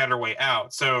 so she had her way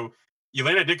out. So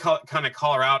Yelena did kind of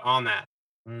call her out on that.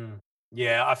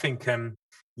 Yeah, I think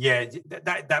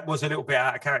that was a little bit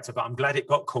out of character, but I'm glad it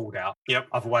got called out. Yep.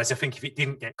 Otherwise, I think if it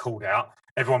didn't get called out,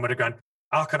 everyone would have gone,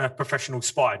 how can a professional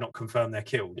spy not confirm they're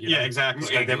killed? Yeah, exactly.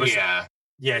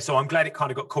 So so I'm glad it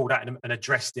kind of got called out and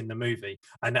addressed in the movie.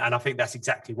 And I think that's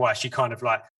exactly why she kind of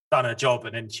like done her job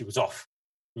and then she was off,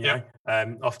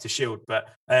 off to S.H.I.E.L.D. But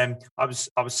I was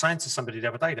saying to somebody the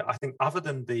other day that I think other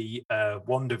than the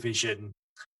WandaVision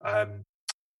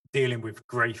dealing with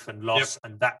grief and loss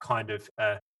and that kind of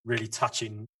really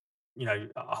touching, a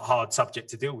hard subject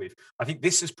to deal with, I think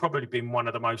this has probably been one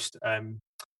of the most, I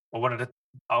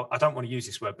don't want to use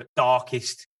this word, but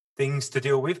darkest things to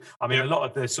deal with. I mean, a lot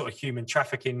of the sort of human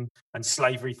trafficking and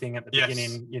slavery thing at the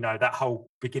beginning, that whole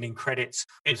beginning credits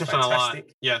was fantastic. A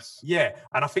lot. Yes. Yeah.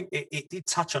 And I think it did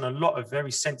touch on a lot of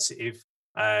very sensitive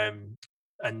and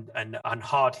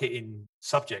hard-hitting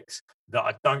subjects that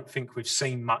I don't think we've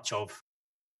seen much of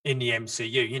in the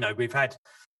MCU. We've had,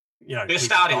 they're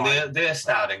starting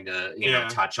to,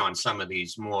 touch on some of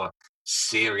these more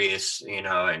serious,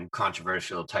 and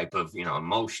controversial type of,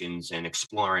 emotions, and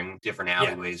exploring different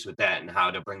alleyways with that and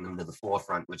how to bring them to the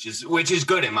forefront, which is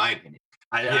good in my opinion.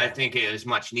 I think it is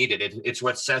much needed. It's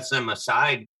what sets them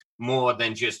aside more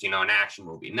than just, an action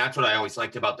movie. And that's what I always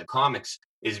liked about the comics,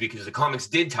 is because the comics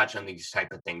did touch on these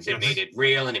type of things. It made it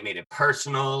real and it made it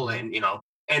personal, and,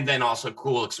 and then also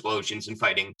cool explosions and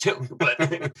fighting too.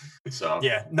 But so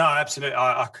no, absolutely.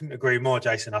 I couldn't agree more,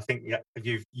 Jason. I think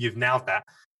you've nailed that.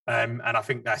 And I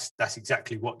think that's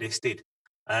exactly what this did.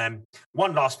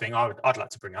 One last thing I'd like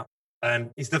to bring up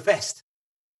is the vest.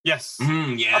 Yes.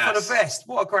 I thought a vest.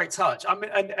 What a great touch. I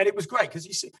mean, and it was great because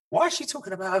you see, why is she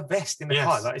talking about a vest in the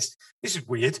car? Like, this is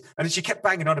weird. And then she kept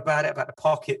banging on about it, about the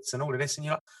pockets and all of this. And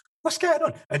you're like, what's going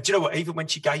on? And do you know what? Even when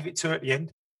she gave it to her at the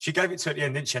end,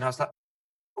 didn't she? And I was like,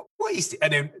 what is it?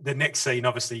 And then the next scene,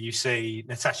 obviously, you see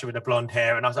Natasha with the blonde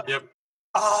hair. And I was like,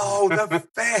 oh, the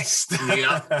vest. And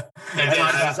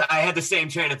I had the same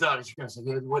train of thought. She goes,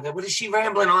 what is she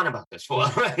rambling on about this for?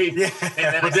 Right? Yeah. And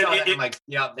then I saw that, I'm like,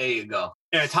 there you go.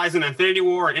 Yeah, it ties in Infinity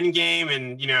War and Endgame,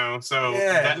 and so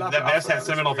that vest had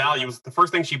sentimental value. It was the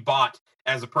first thing she bought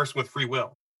as a person with free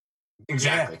will.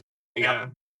 Exactly. Yeah.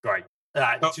 Great.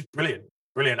 It's just brilliant.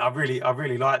 Brilliant. I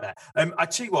really like that. I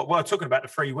tell you what, while talking about the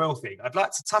free will thing, I'd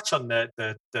like to touch on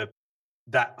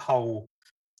that whole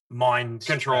mind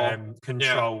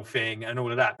control thing and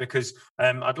all of that, because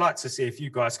I'd like to see if you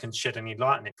guys can shed any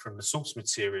light on it from the source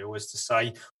material, as to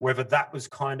say whether that was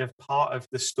kind of part of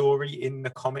the story in the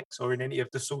comics or in any of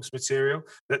the source material,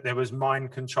 that there was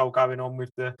mind control going on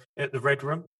with at the Red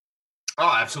Room.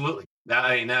 Oh, absolutely.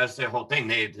 That's their whole thing.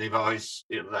 They've always,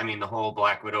 the whole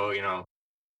Black Widow,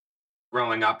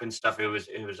 growing up and stuff, it was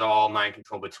all mind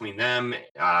control between them.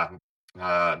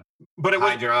 But it was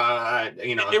Hydra,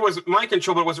 it was mind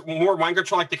control, but it was more mind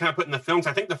control like they kind of put in the films.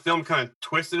 I think the film kind of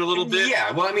twisted a little bit.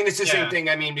 Yeah, well, it's the same thing.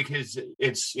 Because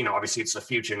it's obviously it's the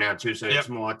future now too, so it's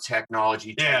more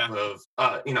technology type of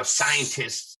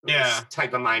scientists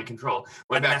type of mind control.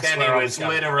 But back then it was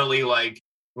literally like,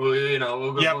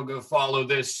 we'll go follow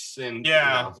this and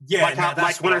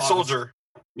like Winter Soldier.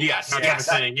 Yes, Not yes.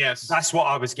 devastating. Yes. That's what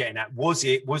I was getting at. Was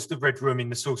the Red Room in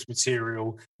the source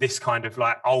material this kind of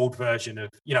like old version of,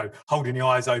 you know, holding the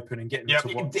eyes open and getting them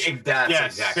to watch That's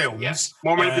Yes. exactly films? yes.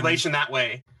 More manipulation that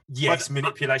way. Yes, But-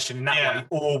 manipulation in that yeah. way,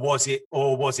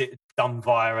 or was it done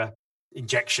via a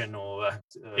injection or?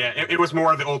 It was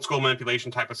more of the old school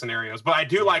manipulation type of scenarios. But I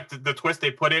do like the twist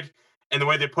they put it and the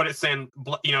way they put it, saying,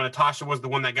 you know, Natasha was the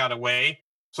one that got away,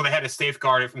 so they had to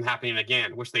safeguard it from happening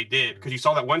again, which they did, because you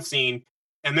saw that one scene,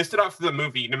 and this stood out for the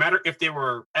movie. No matter if they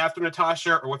were after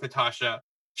Natasha or with Natasha,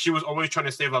 she was always trying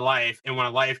to save a life, and when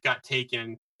a life got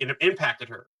taken, it impacted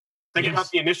her. Think about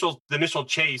the initial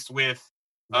chase with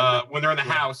when they're in the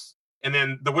house, and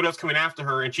then the widow's coming after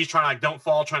her, and she's trying to like don't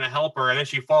fall, trying to help her, and then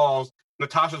she falls.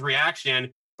 Natasha's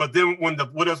reaction, but then when the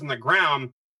widow's on the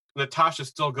ground, Natasha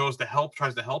still goes to help,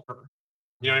 tries to help her.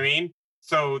 You know what I mean?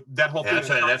 So that whole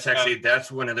thing.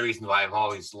 That's one of the reasons why I've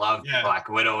always loved Black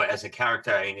Widow as a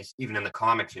character. I mean, it's, even in the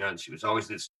comics, you know, she was always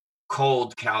this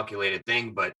cold, calculated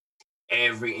thing, but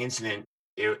every incident,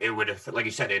 it would have, like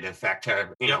you said, it affect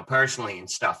her, you know, personally and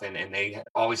stuff. And they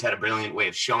always had a brilliant way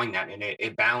of showing that, and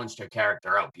it balanced her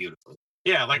character out beautifully.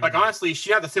 Yeah, like honestly, she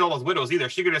didn't have to save all those widows either.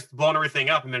 She could have just blown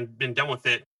everything up and then been done with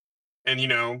it, and you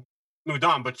know, moved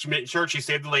on. But she made sure she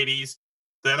saved the ladies,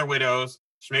 the other widows.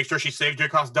 She made sure she saved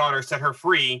Jaykov's daughter, set her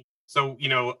free. So you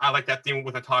know, I like that thing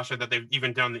with Natasha that they've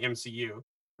even done in the MCU.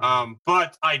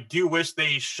 But I do wish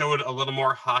they showed a little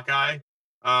more Hawkeye.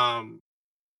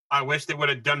 I wish they would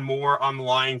have done more on the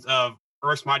lines of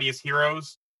Earth's Mightiest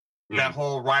Heroes. That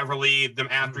whole rivalry, them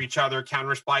after each other,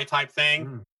 counter spy type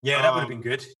thing. Yeah, that would have been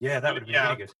good. Yeah, that would have been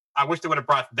really good. I wish they would have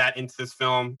brought that into this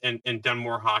film and done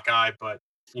more Hawkeye, but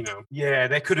you know. Yeah,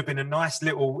 there could have been a nice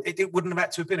little, it wouldn't have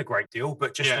had to have been a great deal,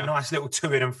 but just a nice little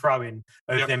to-in and throw-in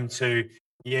of them two.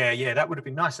 Yeah, that would have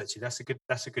been nice, actually. That's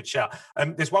a good shout.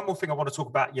 There's one more thing I want to talk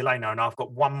about Yelena, and I've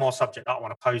got one more subject that I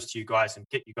want to pose to you guys and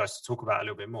get you guys to talk about a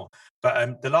little bit more.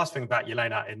 But the last thing about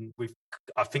Yelena, and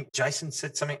I think Jason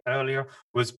said something earlier,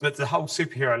 was but the whole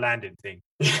superhero landing thing.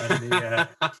 And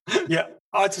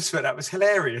I just thought that was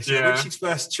hilarious. Yeah.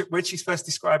 When she's first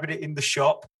describing it in the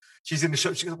shop, she's in the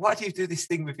shop. She goes, "Why do you do this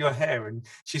thing with your hair?" And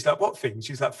she's like, "What thing?"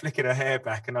 She's like flicking her hair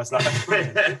back, and I was like, "That's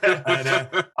brilliant."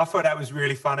 And I thought that was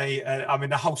really funny. I mean,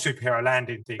 the whole superhero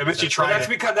landing thing. I mean, she tried.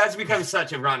 That's become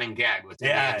such a running gag with the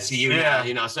MCU now.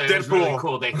 You know, so Deadpool. It was really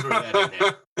cool they threw that in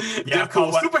there.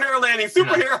 Deadpool, superhero landing.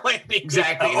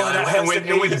 Exactly. You know,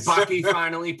 and with Bucky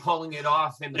finally pulling it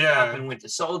off in the Falcon Winter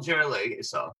Soldier,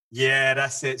 so. Yeah,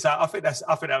 that's it. So I think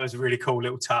that was a really cool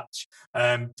little touch.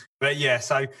 But yeah,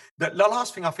 so the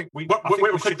last thing I think we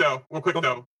real quick though.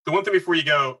 The one thing before you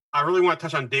go, I really want to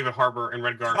touch on David Harbour and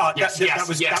Red Guardian. That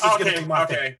was going to be my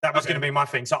thing. That was going to be my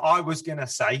thing. So I was going to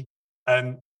say,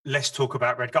 let's talk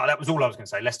about Red Guardian. That was all I was going to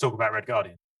say. Let's talk about Red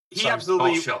Guardian. He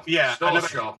absolutely,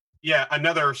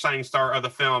 another shining star of the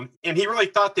film, and he really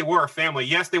thought they were a family.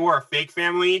 Yes, they were a fake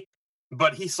family,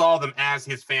 but he saw them as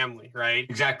his family, right?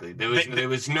 Exactly. There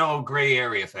was no gray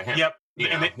area for him. Yep.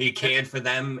 He cared for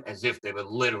them as if they were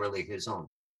literally his own.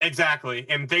 Exactly.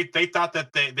 And they thought that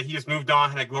he just moved on,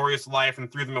 had a glorious life,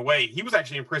 and threw them away. He was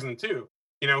actually in prison too.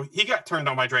 You know, he got turned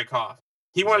on by Dreykov.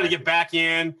 He wanted to get back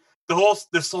in.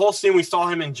 This whole scene, we saw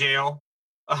him in jail.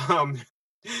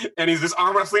 And he's just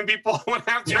arm wrestling people one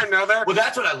after another. Well,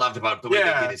 that's what I loved about the way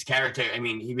they did his character. I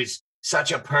mean, he was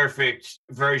such a perfect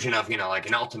version of, you know, like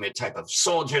an ultimate type of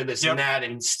soldier, this and that,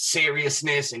 and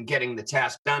seriousness and getting the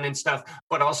task done and stuff.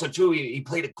 But also, too, he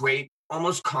played a great,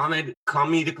 almost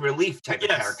comedic relief type of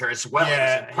character as well. It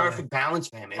was a perfect balance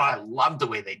for him. And I love the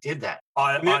way they did that.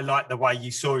 I like the way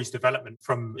you saw his development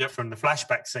from the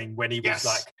flashback scene when he was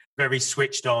like very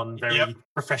switched on, very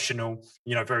professional,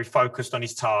 you know, very focused on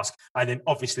his task. And then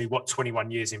obviously what 21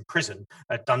 years in prison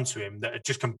had done to him, that had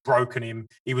just broken him.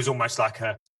 He was almost like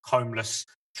a homeless,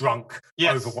 drunk,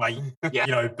 overweight, you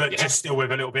know, but just still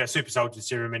with a little bit of super soldier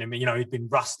serum in him. You know, he'd been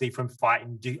rusty from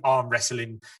fighting, arm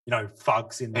wrestling, you know,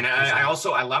 thugs in. And I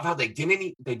love how they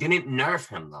didn't nerf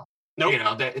him though. Nope. You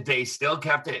know, they still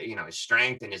kept it, you know, his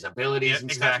strength and his abilities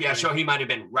and stuff. Yeah, sure, he might have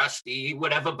been rusty,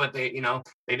 whatever, but they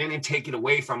didn't take it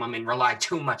away from him and rely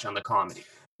too much on the comedy.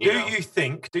 Do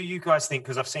you guys think,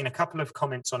 because I've seen a couple of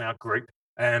comments on our group,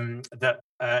 that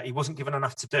he wasn't given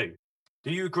enough to do?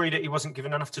 Do you agree that he wasn't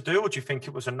given enough to do, or do you think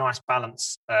it was a nice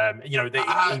balance? You know,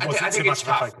 that he wasn't too much of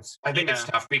a focus? I think it's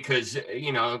tough because,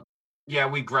 you know,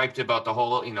 we griped about the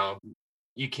whole, you know,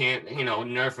 you can't, you know,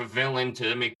 nerf a villain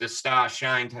to make the star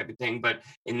shine type of thing. But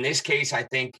in this case, I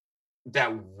think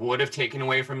that would have taken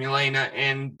away from Yelena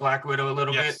and Black Widow a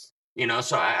little bit, you know,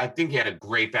 so I think he had a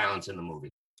great balance in the movie.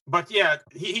 But yeah,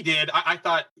 he did. I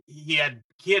thought he had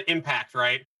impact,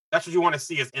 right? That's what you want to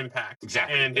see is impact.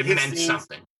 Exactly. And it meant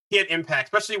something. he had impact,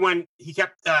 especially when he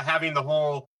kept having the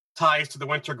whole ties to the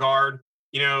Winter Guard.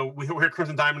 You know, we hear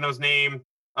Crimson Diamond knows name.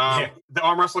 The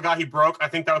arm wrestle guy he broke, I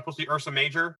think that was supposed to be Ursa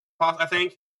Major, I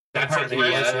think. That's what,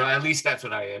 at least that's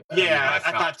what I. I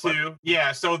thought too.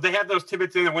 Yeah, so they had those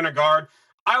tidbits in the Winter Guard.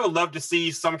 I would love to see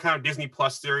some kind of Disney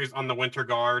Plus series on the Winter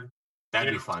Guard.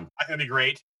 That'd be fun. I think that'd be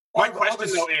great. My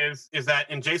question though is that,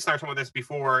 and Jason and I talked about this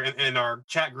before in our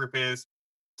chat group, is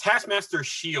Taskmaster's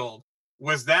shield,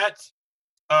 was that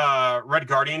Red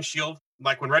Guardian shield?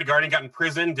 Like when Red Guardian got in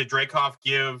prison, did Dreykov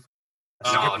give?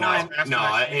 No.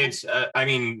 It's I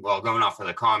mean, well, going off of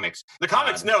the comics. The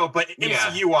comics, no, but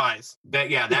MCU wise. That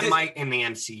might in the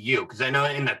MCU, because I know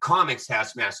in the comics,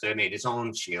 Taskmaster made his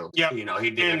own shield. Yeah, you know,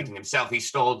 he did everything himself. He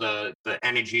stole the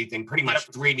energy thing, pretty much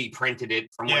 3D printed it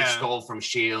from what he stole from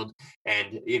Shield,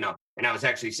 and you know. And I was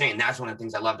actually saying that's one of the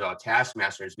things I loved about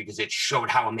Taskmaster, is because it showed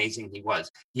how amazing he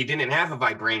was. He didn't have a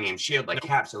vibranium shield like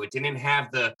Cap, so it didn't have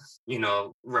the, you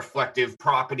know, reflective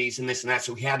properties and this and that.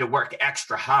 So he had to work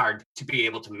extra hard to be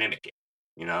able to mimic it,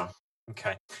 you know?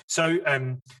 Okay. So, I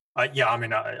mean,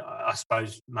 I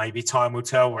suppose maybe time will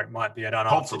tell, or it might be an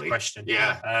unanswered question.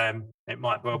 Yeah. It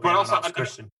might well be but an also, unanswered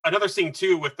question. Another scene,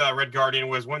 too, with Red Guardian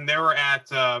was when they were at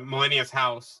Millennia's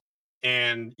house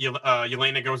and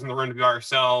Yelena goes in the room to be by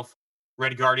herself.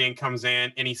 Red Guardian comes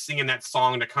in and he's singing that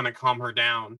song to kind of calm her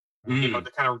down, you know,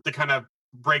 to kind of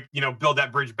break, you know, build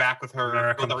that bridge back with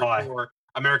her.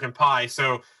 American Pie.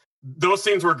 So those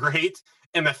scenes were great.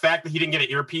 And the fact that he didn't get an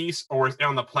earpiece or was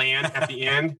on the plan at the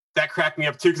end, that cracked me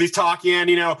up too, because he's talking,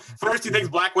 you know, first he thinks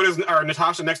Black Widow's or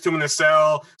Natasha next to him in the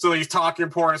cell. So he's talking,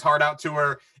 pouring his heart out to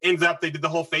her. Ends up, they did the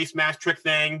whole face mask trick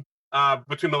thing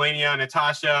between Melania and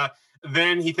Natasha.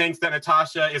 Then he thinks that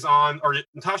Natasha or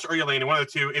Yelena, one of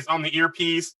the two, is on the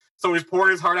earpiece. So he's pouring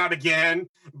his heart out again.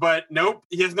 But nope,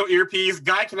 he has no earpiece.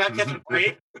 Guy cannot catch a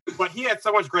break. But he had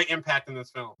so much great impact in this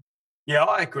film. Yeah,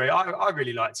 I agree. I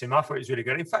really liked him. I thought it was really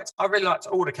good. In fact, I really liked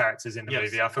all the characters in the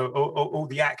movie. I thought all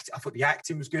the I thought the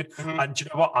acting was good. And do you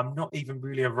know what? I'm not even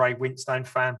really a Ray Winstone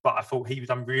fan, but I thought he was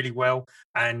done really well.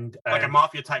 And like a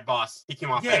mafia type boss, he came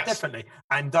off. Yeah, definitely.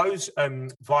 And those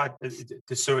vibe,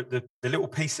 the little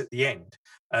piece at the end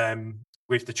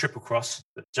with the triple cross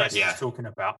that Jason was talking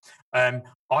about,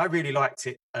 I really liked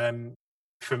it.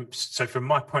 From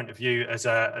my point of view as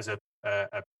a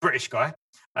British guy,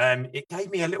 it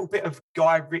gave me a little bit of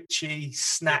Guy Ritchie,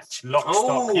 Snatch, Lock,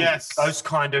 Stock. Those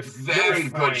kind of very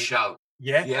good shout.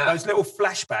 Yeah, those little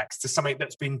flashbacks to something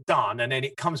that's been done, and then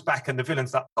it comes back, and the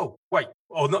villain's like, "Oh, wait,"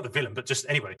 or not the villain, but just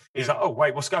anyway, he's like, "Oh,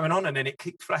 wait, what's going on?" And then it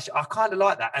keeps flashing. I kind of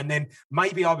like that, and then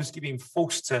maybe I was being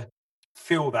forced to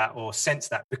feel that or sense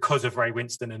that because of Ray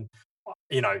Winstone and.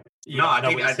 I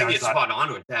think it's spot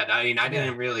on with that. I mean, I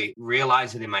didn't really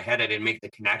realize it in my head. I didn't make the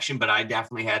connection, but I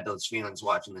definitely had those feelings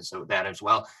watching that as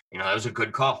well. You know, that was a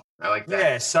good call. I like that.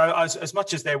 Yeah. So as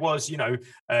much as there was,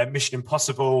 Mission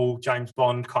Impossible, James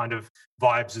Bond kind of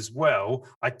vibes as well,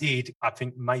 I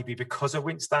think maybe because of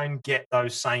Winstone, get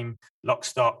those same Lock,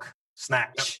 Stock,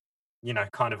 Snatch,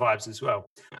 kind of vibes as well.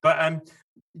 But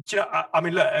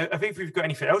look, I think we've got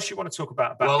anything else you want to talk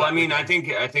about. Well, I mean, I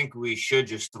think we should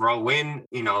just throw in,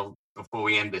 before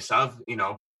we end this up,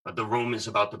 the rumors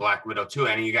about the Black Widow too.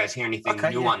 Any of you guys hear anything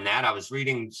new on that? I was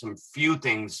reading some few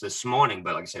things this morning,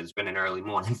 but like I said, it's been an early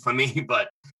morning for me. But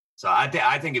so I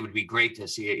think it would be great to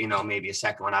see, maybe a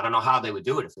second one. I don't know how they would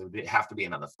do it, if it would have to be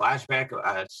another flashback.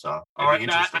 So it'd be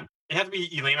interesting. It has to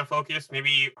be Elena focused.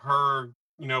 Maybe her,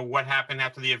 what happened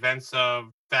after the events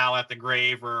of Val at the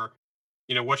grave, or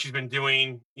what she's been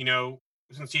doing,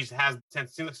 since seems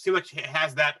like she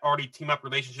has that already team up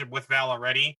relationship with Val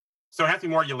already. So it has to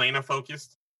be more Yelena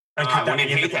focused. And I wouldn't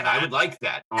hate that. I would like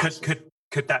that.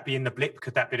 Could that be in the blip?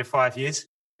 Could that be the 5 years?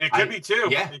 It could be too.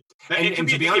 Yeah. And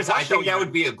to be honest, I think that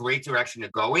would be a great direction to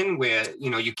go in, where,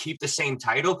 you keep the same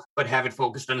title, but have it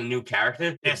focused on a new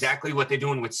character. Yes. Exactly what they're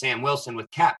doing with Sam Wilson with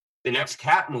Cap. The next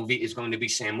Cap movie is going to be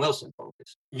Sam Wilson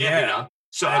focused. Yeah.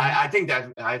 So I think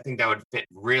that would fit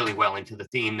really well into the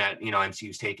theme that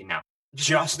MCU's taking now.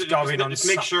 Just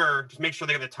make sure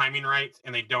they get the timing right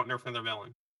and they don't nerf another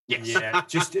villain. Yes. Yeah.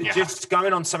 Just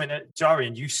going on something that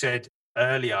Jarian, you said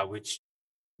earlier, which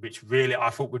really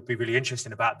I thought would be really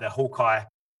interesting, about the Hawkeye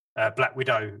Black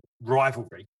Widow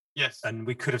rivalry. Yes. And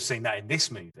we could have seen that in this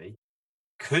movie.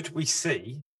 Could we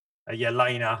see a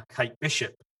Yelena Kate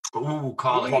Bishop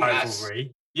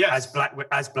rivalry? Yes.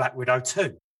 As Black Widow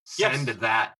 2? Send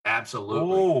that, absolutely.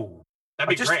 Oh,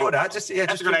 that'd be great. That's a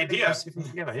good idea.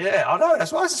 Yeah, I know.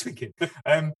 That's what I was thinking.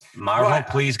 Marvel,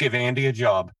 please give Andy a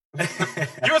job.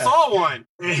 Give us all one.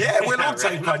 Yeah, we'll all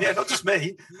take one. Yeah, not just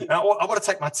me. I want to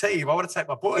take my team. I want to take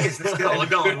my boys. Let's go. We're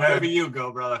going wherever you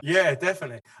go, brother. Yeah,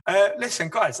 definitely. Listen,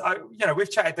 guys,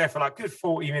 we've chatted there for like good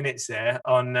 40 minutes there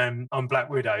on Black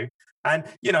Widow. And,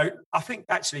 I think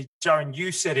actually, Joan,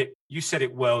 you said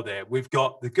it well there. We've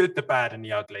got the good, the bad, and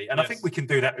the ugly. And I think we can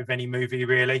do that with any movie,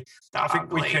 really. I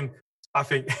think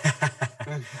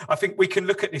we can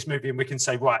look at this movie and we can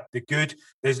say, right, the good,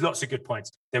 there's lots of good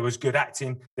points. There was good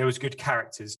acting. There was good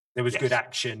characters. There was good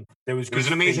action. It was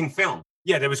an amazing film.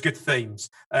 Yeah, there was good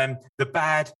themes. The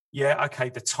bad,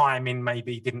 the timing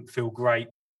maybe didn't feel great.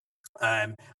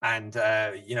 We've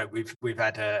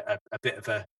had a bit of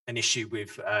an issue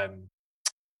with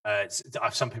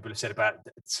some people have said about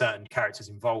certain characters'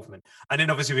 involvement, and then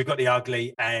obviously we've got the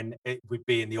ugly, and it would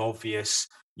be in the obvious,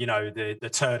 the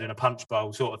turd in a punch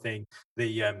bowl sort of thing,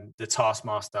 the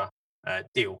Taskmaster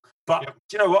deal. But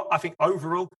do you know what? I think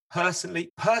overall,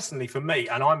 personally for me,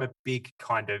 and I'm a big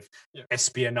kind of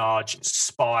espionage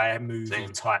spy movie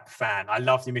type fan. I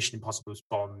love the Mission Impossible's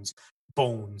Bournes,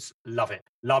 love it.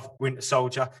 Love Winter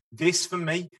Soldier. This for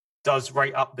me does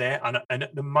rate up there, and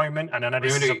at the moment, and I know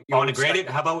this you want to grade it?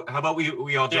 How about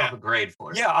we all drop a grade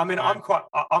for it? Yeah, I mean, I've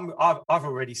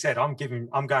already said I'm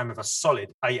going with a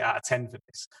solid 8 out of 10 for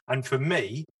this. And for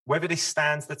me, whether this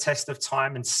stands the test of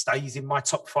time and stays in my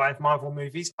top 5 Marvel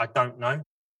movies, I don't know,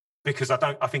 because I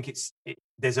think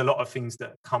there's a lot of things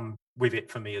that come with it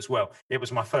for me as well. It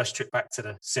was my first trip back to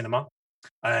the cinema.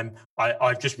 I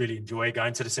just really enjoy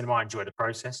going to the cinema. I enjoy the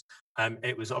process.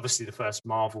 It was obviously the first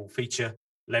Marvel feature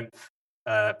length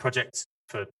project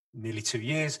for nearly 2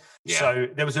 years. So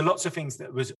there was lots of things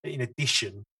that was in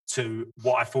addition to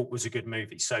what I thought was a good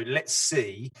movie. So let's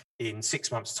see in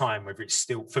 6 months' time whether it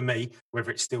still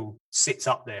sits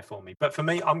up there for me. But for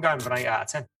me, I'm going with an 8 out of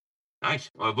 10. Nice.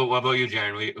 Well, but what about you,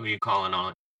 Jaron? Who are you calling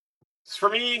on it? For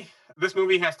me, this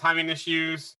movie has timing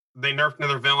issues. They nerfed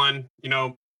another villain.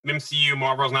 MCU,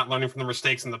 Marvel's not learning from the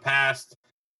mistakes in the past.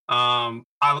 I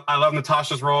love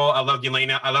Natasha's role. I love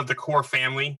Yelena. I love the core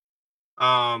family.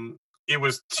 It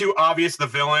was too obvious, the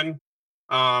villain.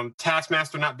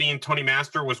 Taskmaster not being Tony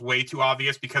Master was way too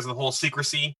obvious because of the whole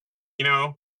secrecy.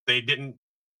 They didn't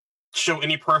show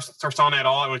any persona at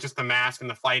all. It was just the mask and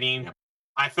the fighting. Yep.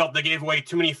 I felt they gave away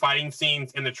too many fighting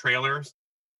scenes in the trailers.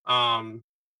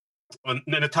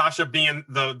 Natasha being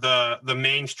the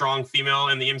main strong female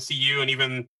in the MCU, and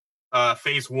even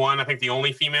Phase 1, I think the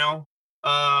only female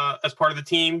as part of the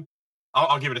team,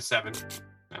 I'll give it a 7.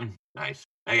 Nice.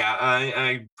 Yeah,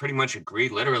 I pretty much agree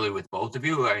literally with both of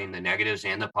you. I mean, the negatives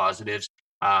and the positives.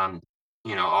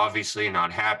 Obviously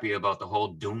not happy about the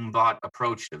whole Doombot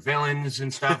approach to villains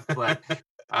and stuff, but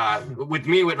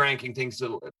with ranking things,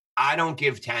 I don't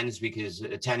give 10s because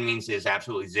 10 means there's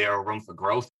absolutely zero room for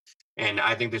growth. And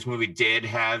I think this movie did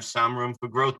have some room for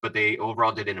growth, but they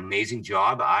overall did an amazing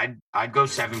job. I'd go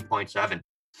 7.7.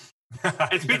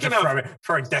 And speaking of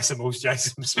throwing decimals,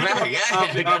 Jason. Wait,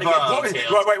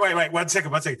 1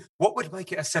 second. What would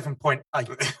make it a 7.8?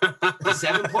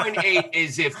 7.8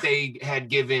 is if they had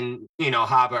given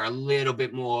Harbour a little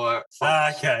bit more.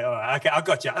 Okay, all right. Okay, I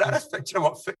got you. Do you know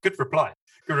what? Good reply.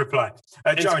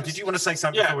 Joan, did you want to say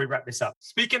something before we wrap this up?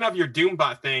 Speaking of your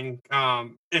Doombot thing,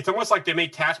 it's almost like they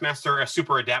made Taskmaster a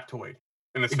super adaptoid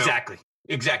in this film.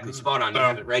 Exactly. Spot on. You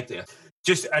have it right there.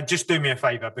 Just do me a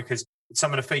favor, because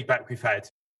some of the feedback we've had,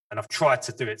 and I've tried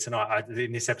to do it tonight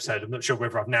in this episode, I'm not sure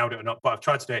whether I've nailed it or not, but I've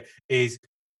tried to do it, is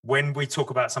when we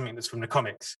talk about something that's from the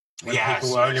comics, when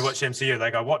people only watch MCU, they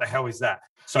go, what the hell is that?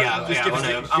 So I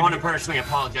want to personally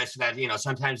apologize for that.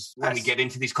 Sometimes when we get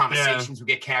into these conversations, we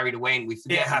get carried away and we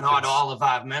forget not all of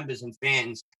our members and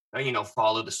fans,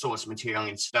 follow the source material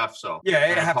and stuff. So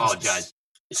I apologize. Happens.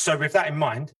 So with that in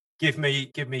mind, give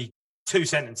me 2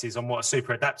 sentences on what a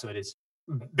super adaptoid is.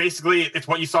 Basically, it's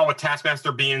what you saw with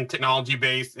Taskmaster being technology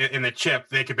based in the chip.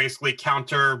 They could basically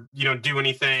counter, do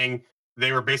anything.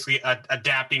 They were basically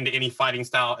adapting to any fighting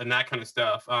style and that kind of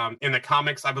stuff. In the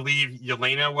comics, I believe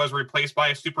Yelena was replaced by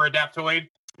a super adaptoid.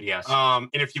 Yes. And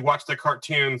if you watch the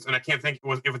cartoons, and I can't think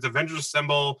if it's Avengers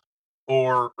Assemble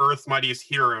or Earth's Mightiest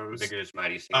Heroes. I think it is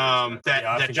Mightiest Heroes.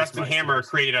 That Justin Hammer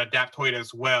created an adaptoid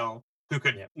as well, who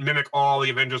could mimic all the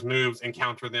Avengers moves and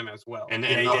counter them as well. And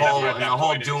the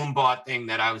whole Doombot thing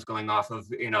that I was going off of,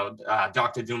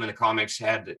 Dr. Doom in the comics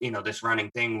had, this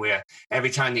running thing where every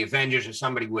time the Avengers or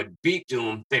somebody would beat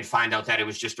Doom, they'd find out that it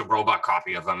was just a robot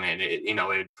copy of him. And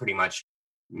it pretty much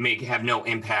have no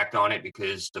impact on it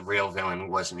because the real villain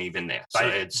wasn't even there. So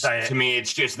to me,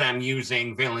 it's just them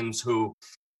using villains who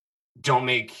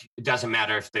it doesn't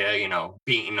matter if they're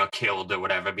beaten or killed or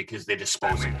whatever, because they're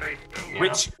disposable.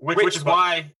 Which is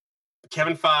why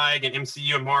Kevin Feige and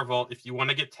MCU and Marvel, if you want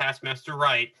to get Taskmaster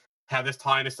right, have this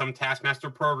tie into some Taskmaster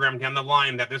program down the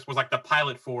line that this was like the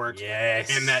pilot for it. Yes.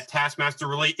 And that Taskmaster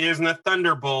really is in the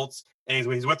Thunderbolts, and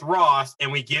he's with Ross,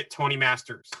 and we get Tony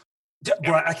Masters.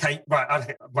 Right, okay,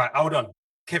 right, hold on.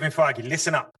 Kevin Feige,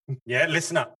 listen up. Yeah,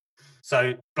 listen up.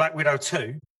 So Black Widow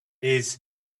 2 is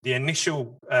the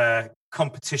initial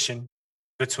competition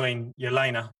between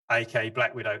Yelena, aka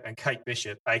Black Widow, and Kate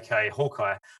Bishop, aka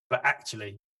Hawkeye. But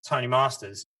actually, Tony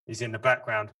Masters is in the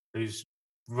background, who's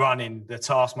running the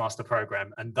Taskmaster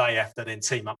program, and they have to then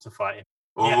team up to fight him.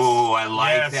 Oh, I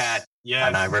like that. Yes.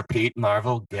 And I repeat,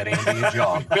 Marvel, get Andy a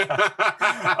job.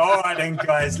 All right then,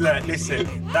 guys. Look,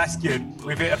 listen, that's good.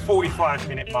 We've hit a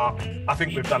 45-minute mark. I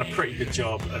think we've done a pretty good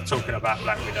job of talking about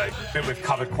Black Widow. I think we've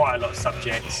covered quite a lot of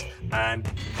subjects, and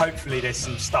hopefully there's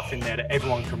some stuff in there that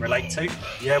everyone can relate to.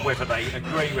 Yeah, whether they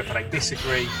agree, whether they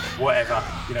disagree, whatever.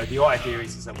 You know, the idea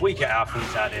is that we get our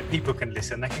thoughts out there. People can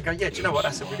listen. They can go, yeah, do you know what?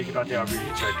 That's a really good idea. I really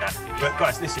enjoyed that. But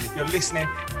guys, listen, if you're listening,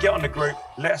 get on the group.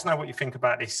 Let us know what you think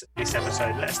about this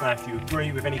episode. Let us know if you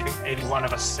agree with anything any one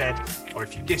of us said, or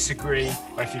if you disagree,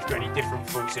 or if you've got any different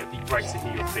thoughts. It'd be great to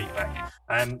hear your feedback.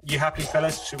 You happy,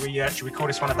 fellas? Should we call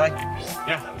this one a day?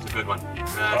 Yeah, that was a good one.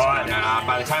 All right,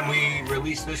 by the time we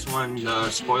release this one, the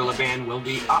spoiler ban will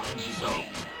be up. So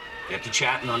get to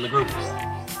chatting on the group.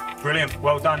 Brilliant.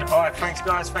 Well done. All right, thanks,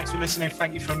 guys. Thanks for listening.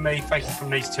 Thank you from me. Thank you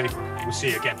from these two. We'll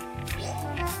see you again.